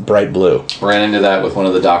photograph bright blue. Ran into that with one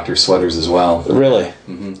of the Doctor's sweaters as well. Really?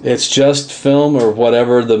 Mm-hmm. It's just film or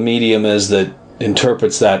whatever the medium is that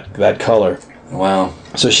interprets that color. Wow.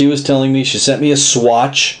 So she was telling me, she sent me a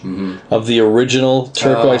swatch of the original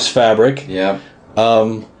turquoise fabric. Yeah.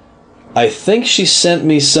 I think she sent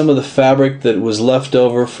me some of the fabric that was left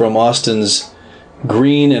over from Austin's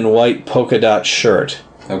green and white polka dot shirt.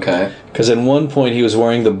 Okay. Because at one point he was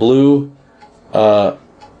wearing the blue,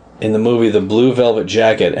 in the movie, the blue velvet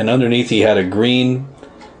jacket, and underneath he had a green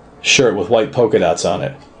shirt with white polka dots on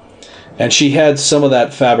it. And she had some of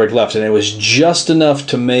that fabric left, and it was just enough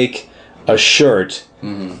to make a shirt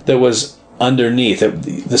that was underneath.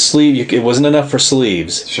 The sleeve, it wasn't enough for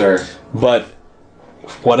sleeves. Sure. But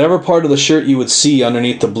whatever part of the shirt you would see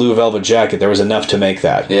underneath the blue velvet jacket, there was enough to make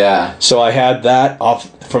that. Yeah. So I had that off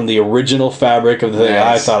from the original fabric of the thing.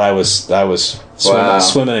 Nice. I thought I was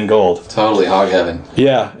swimming in gold. Totally hog heaven.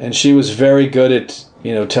 Yeah, and she was very good at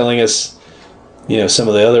telling us some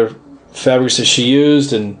of the other fabrics that she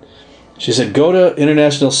used, and she said go to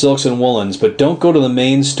International Silks and Woolens, but don't go to the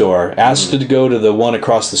main store. Ask to go to the one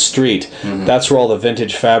across the street. That's where all the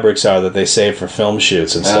vintage fabrics are that they save for film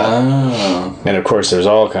shoots and stuff. Oh. And of course, there's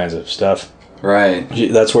all kinds of stuff. Right.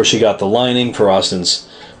 That's where she got the lining for Austin's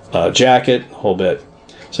jacket, whole bit.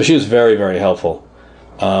 So she was very, very helpful.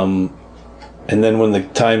 And then when the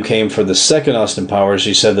time came for the second Austin Powers,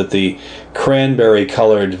 she said that the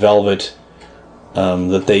cranberry-colored velvet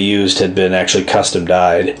that they used had been actually custom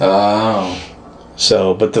dyed. Oh.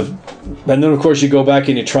 So, and then of course you go back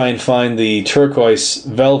and you try and find the turquoise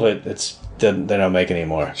velvet. They don't make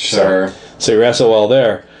anymore. Sure. So you're SOL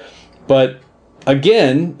there. But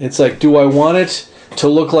again, it's like, do I want it to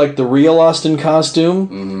look like the real Austin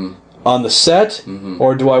costume on the set,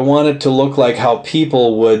 or do I want it to look like how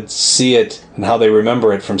people would see it and how they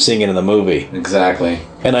remember it from seeing it in the movie? Exactly.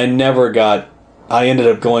 And I ended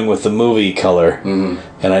up going with the movie color,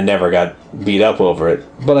 and I never got beat up over it.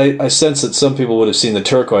 But I sense that some people would have seen the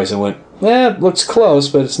turquoise and went, it looks close,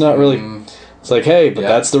 but it's not really... It's like, hey, but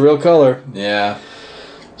that's the real color. Yeah.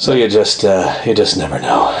 So you just never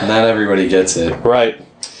know. Not everybody gets it. Right.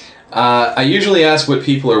 I usually ask what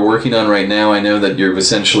people are working on right now. I know that you've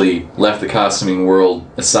essentially left the costuming world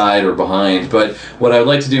aside or behind, but what I would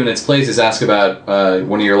like to do in its place is ask about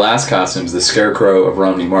one of your last costumes, the Scarecrow of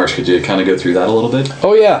Romney Marsh. Could you kind of go through that a little bit?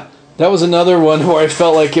 Oh, yeah. That was another one where I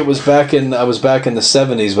felt like I was back in the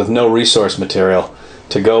 70s with no resource material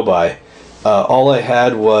to go by. All I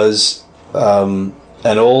had was an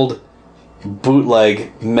old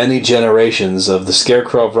bootleg, many generations of the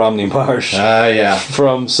Scarecrow of Romney Marsh Yeah.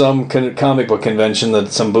 from some comic book convention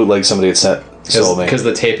that some bootleg somebody had sold me. Because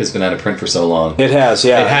the tape has been out of print for so long. It has,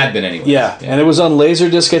 yeah. It had been anyway. Yeah, and it was on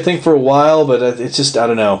Laserdisc, I think, for a while, but it's just, I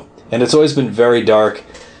don't know. And it's always been very dark.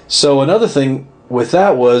 So another thing with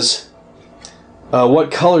that was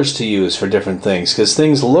what colors to use for different things, because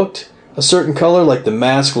things looked a certain color, like the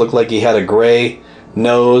mask looked like he had a gray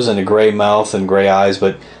nose and a gray mouth and gray eyes,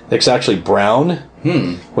 but it's actually brown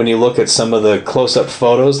when you look at some of the close-up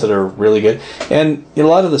photos that are really good. And a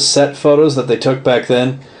lot of the set photos that they took back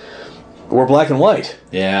then were black and white.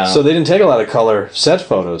 Yeah. So they didn't take a lot of color set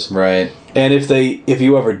photos. Right. And if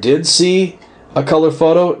you ever did see a color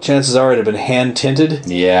photo, chances are it had been hand tinted.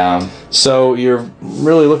 Yeah. So you're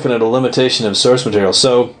really looking at a limitation of source material.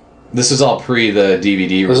 So This is all pre the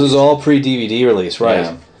DVD release. this is all pre-DVD release, right?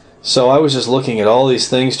 Yeah. So I was just looking at all these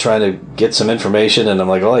things, trying to get some information, and I'm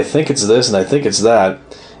like, well, I think it's this, and I think it's that,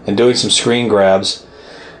 and doing some screen grabs,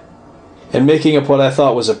 and making up what I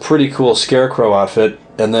thought was a pretty cool Scarecrow outfit,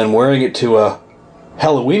 and then wearing it to a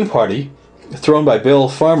Halloween party thrown by Bill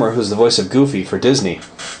Farmer, who's the voice of Goofy for Disney.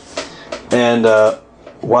 And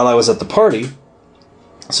while I was at the party,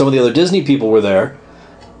 some of the other Disney people were there,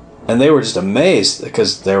 and they were just amazed,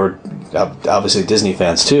 because they were obviously Disney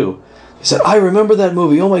fans too. They said, I remember that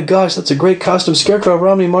movie. Oh my gosh, that's a great costume. Scarecrow,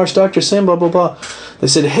 Romney Marsh, Dr. Sam, blah, blah, blah. They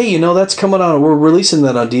said, hey, that's coming on. We're releasing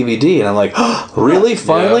that on DVD. And I'm like, oh, really?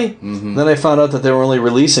 Finally? Yeah. Mm-hmm. Then I found out that they were only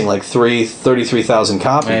releasing like 33,000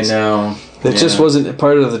 copies. I know. It just wasn't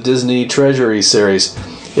part of the Disney Treasury series.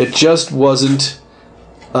 It just wasn't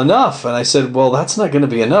enough. And I said, well, that's not going to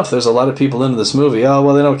be enough. There's a lot of people into this movie. Oh,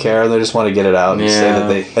 well, they don't care. They just want to get it out and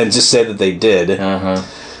say that they did. Uh-huh.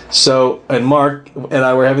 So, and Mark and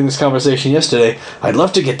I were having this conversation yesterday. I'd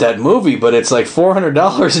love to get that movie, but it's like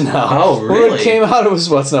 $400 now. Oh, really? When it came out, it was,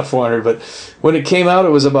 well, it's not 400, but when it came out, it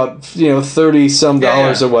was about, 30 some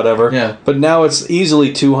dollars or whatever. Yeah. But now it's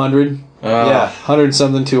easily 200. Yeah, 100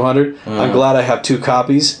 something, 200. I'm glad I have 2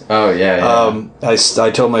 copies. Oh, yeah.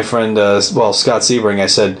 I told my friend, Scott Sebring, I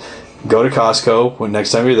said, go to Costco when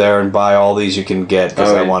next time you're there and buy all these you can get,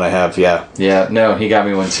 because I want to have, Yeah, no, he got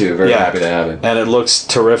me one too. Very happy to have it. And it looks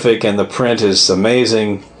terrific, and the print is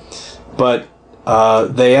amazing. But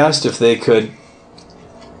they asked if they could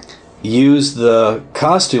use the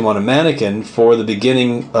costume on a mannequin for the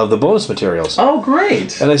beginning of the bonus materials. Oh,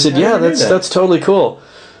 great. And I said, that's totally cool.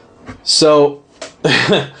 So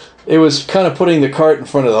it was kind of putting the cart in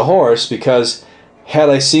front of the horse, because had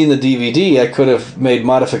I seen the DVD, I could have made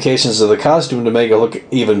modifications to the costume to make it look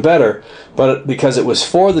even better. But because it was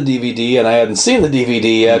for the DVD and I hadn't seen the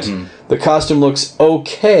DVD yet, the costume looks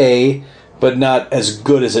okay, but not as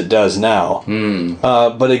good as it does now.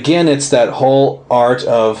 But again, it's that whole art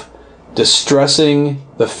of distressing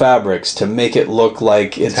the fabrics to make it look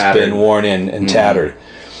like it's been worn in and tattered.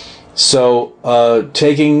 So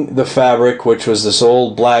taking the fabric, which was this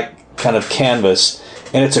old black kind of canvas,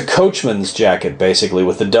 and it's a coachman's jacket, basically,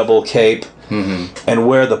 with the double cape. And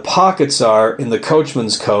where the pockets are in the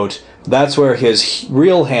coachman's coat, that's where his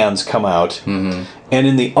real hands come out. And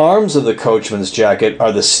in the arms of the coachman's jacket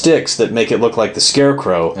are the sticks that make it look like the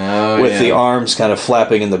Scarecrow, with the arms kind of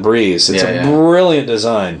flapping in the breeze. It's a brilliant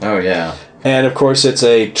design. Oh, yeah. And, of course, it's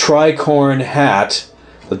a tricorn hat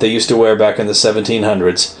that they used to wear back in the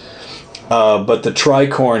 1700s. But the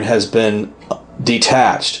tricorn has been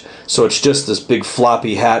detached. So it's just this big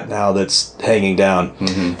floppy hat now that's hanging down.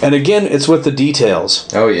 And again, it's with the details.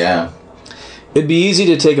 Oh, yeah. It'd be easy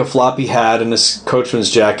to take a floppy hat and this coachman's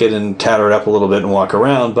jacket and tatter it up a little bit and walk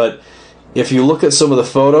around, but if you look at some of the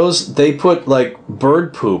photos, they put like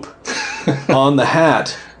bird poop on the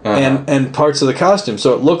hat and parts of the costume,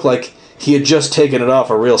 so it looked like he had just taken it off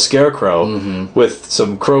a real Scarecrow with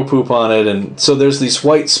some crow poop on it, and so there's these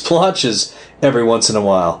white splotches every once in a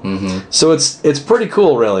while. So it's pretty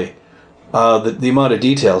cool, really. The amount of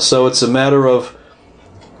detail. So it's a matter of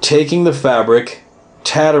taking the fabric,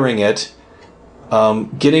 tattering it,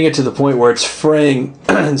 getting it to the point where it's fraying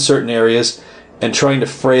in certain areas, and trying to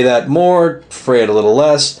fray that more, fray it a little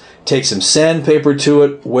less, take some sandpaper to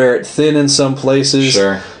it, wear it thin in some places,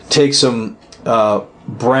 take some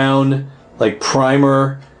brown like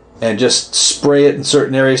primer and just spray it in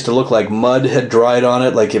certain areas to look like mud had dried on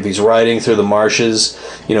it, like if he's riding through the marshes,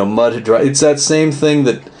 mud had dried. It's that same thing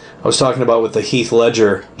that I was talking about with the Heath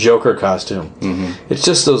Ledger Joker costume. It's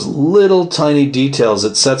just those little tiny details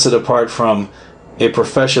that sets it apart from a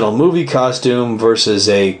professional movie costume versus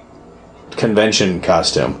a convention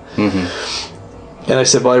costume. And I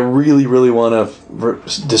said, well, I really, really want to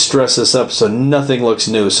distress this up so nothing looks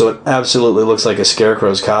new, so it absolutely looks like a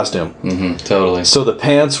Scarecrow's costume. Totally. So the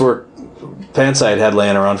pants I had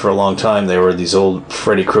laying around for a long time. They were these old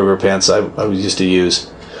Freddy Krueger pants I used to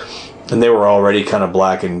use. And they were already kind of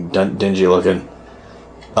black and dingy looking.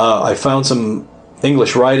 I found some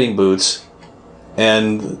English riding boots,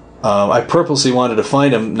 and I purposely wanted to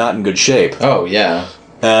find them not in good shape. Oh, yeah.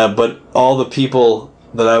 But all the people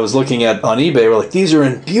that I was looking at on eBay were like, these are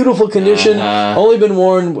in beautiful condition, only been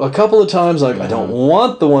worn a couple of times. Like, I don't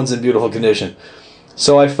want the ones in beautiful condition.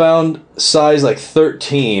 So I found size like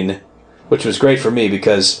 13, which was great for me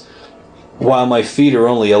because while my feet are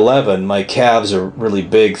only 11, my calves are really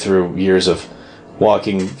big through years of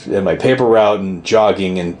walking in my paper route and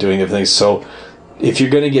jogging and doing everything. So if you're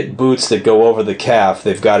going to get boots that go over the calf,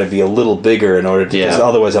 they've got to be a little bigger in order to, because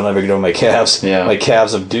otherwise I'm never going to know my calves. My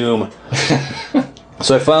calves of doom.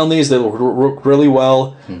 So I found these. They work really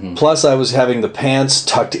well. Plus I was having the pants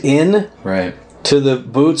tucked in to the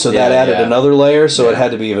boots, so that added another layer, so it had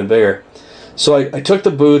to be even bigger. So I took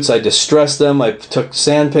the boots, I distressed them, I took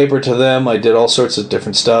sandpaper to them, I did all sorts of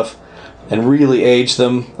different stuff, and really aged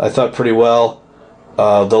them, I thought, pretty well.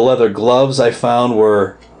 The leather gloves I found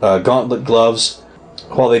were gauntlet gloves.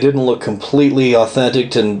 While they didn't look completely authentic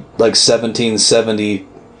to like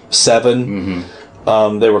 1777,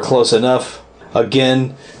 they were close enough.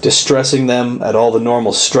 Again, distressing them at all the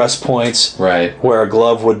normal stress points where a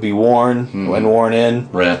glove would be worn and worn in.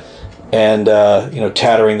 And,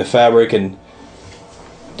 tattering the fabric, and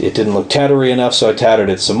it didn't look tattery enough, so I tattered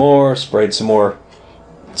it some more, sprayed some more,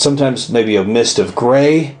 sometimes maybe a mist of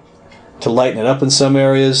gray to lighten it up in some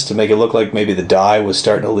areas, to make it look like maybe the dye was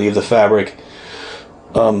starting to leave the fabric.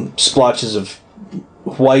 Splotches of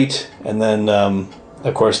white, and then,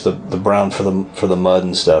 of course, the brown for the mud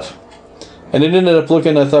and stuff. And it ended up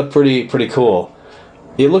looking, I thought, pretty cool.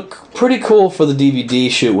 It looked pretty cool for the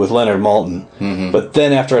DVD shoot with Leonard Maltin. But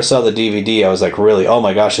then after I saw the DVD, I was like, really, oh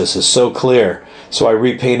my gosh, this is so clear. So I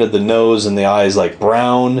repainted the nose and the eyes like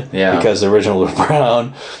brown, because the original was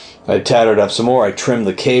brown. I tattered up some more. I trimmed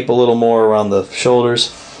the cape a little more around the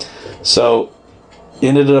shoulders. So it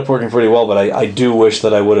ended up working pretty well, but I do wish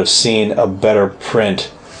that I would have seen a better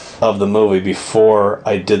print of the movie before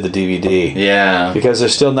I did the DVD. Because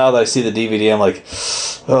there's still, now that I see the DVD, I'm like,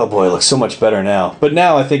 oh boy, it looks so much better now. But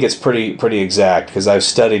now I think it's pretty exact, because I've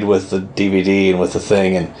studied with the DVD and with the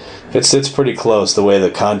thing, and it's pretty close, the way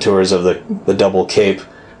the contours of the double cape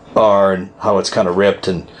are, and how it's kind of ripped,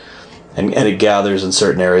 and it gathers in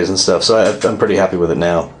certain areas and stuff. So I'm pretty happy with it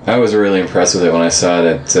now. I was really impressed with it when I saw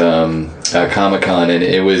it at Comic-Con, and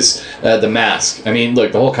it was the mask. I mean,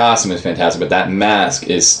 look, the whole costume is fantastic, but that mask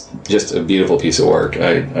is just a beautiful piece of work.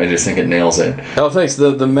 I just think it nails it. Oh, thanks.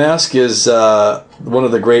 The mask is one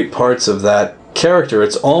of the great parts of that character.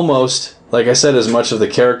 It's almost, like I said, as much of the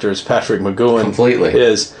character as Patrick McGoohan completely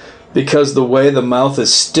is, because the way the mouth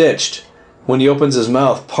is stitched, when he opens his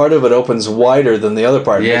mouth, part of it opens wider than the other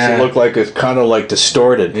part. It makes it look like it's kind of like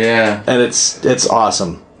distorted. And it's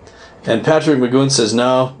awesome. And Patrick McGoohan says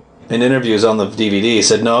no, in interviews on the DVD, he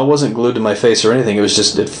said, no, it wasn't glued to my face or anything. It was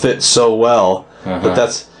just, it fit so well.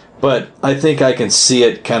 But I think I can see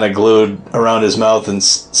it kind of glued around his mouth in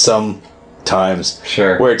some times.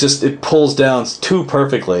 Where it pulls down too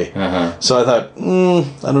perfectly. So I thought,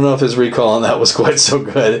 I don't know if his recall on that was quite so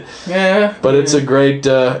good. But it's a great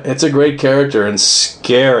character, and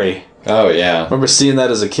scary. Oh yeah. I remember seeing that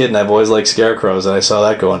as a kid, and I've always liked scarecrows, and I saw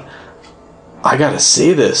that going, I gotta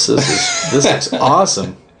see this. This looks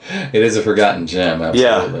awesome. It is a forgotten gem,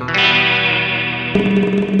 absolutely.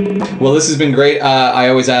 Well, this has been great. I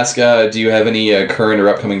always ask, do you have any current or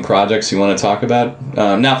upcoming projects you want to talk about?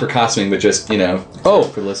 Not for costuming, but just, for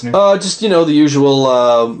the listeners. Just, the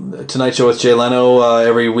usual Tonight Show with Jay Leno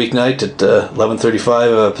every weeknight at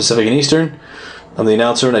 11:35 Pacific and Eastern. I'm the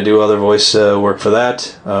announcer, and I do other voice work for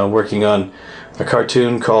that. Working on a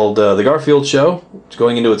cartoon called The Garfield Show. It's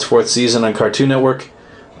going into its 4th season on Cartoon Network.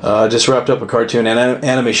 Just wrapped up a cartoon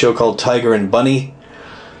anime show called Tiger and Bunny.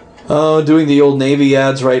 Doing the Old Navy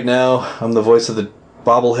ads right now. I'm the voice of the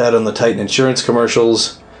bobblehead on the Titan Insurance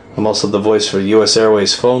commercials. I'm also the voice for US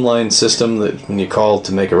Airways phone line system, that when you call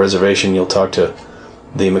to make a reservation, you'll talk to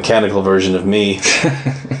the mechanical version of me.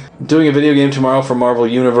 Doing a video game tomorrow for Marvel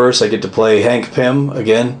Universe. I get to play Hank Pym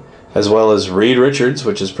again, as well as Reed Richards,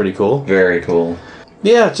 which is pretty cool. Very cool.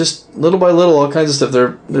 Yeah, just little by little, all kinds of stuff.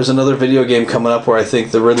 There's another video game coming up where I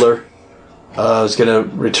think the Riddler is going to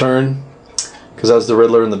return. Because I was the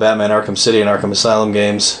Riddler in the Batman Arkham City and Arkham Asylum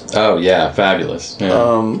games. Oh, yeah. Fabulous. Yeah,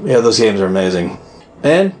 those games are amazing.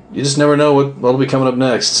 And you just never know what'll be coming up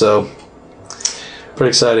next. So Pretty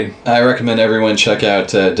exciting. I recommend everyone check out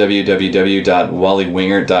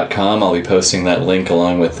www.wallywinger.com. I'll be posting that link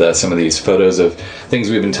along with some of these photos of things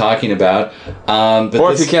we've been talking about.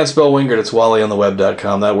 Or if you can't spell Wingert, it's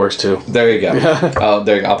wallyontheweb.com. That works too. There you go.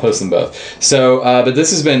 I'll post them both. So, but this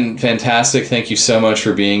has been fantastic. Thank you so much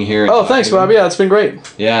for being here. Oh, thanks, Bob. Yeah, it's been great.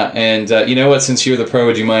 Yeah, and you know what? Since you're the pro,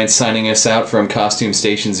 would you mind signing us out from Costume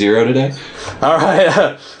Station Zero today? All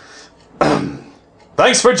right.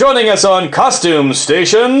 Thanks for joining us on Costume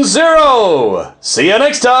Station Zero. See you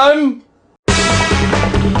next time.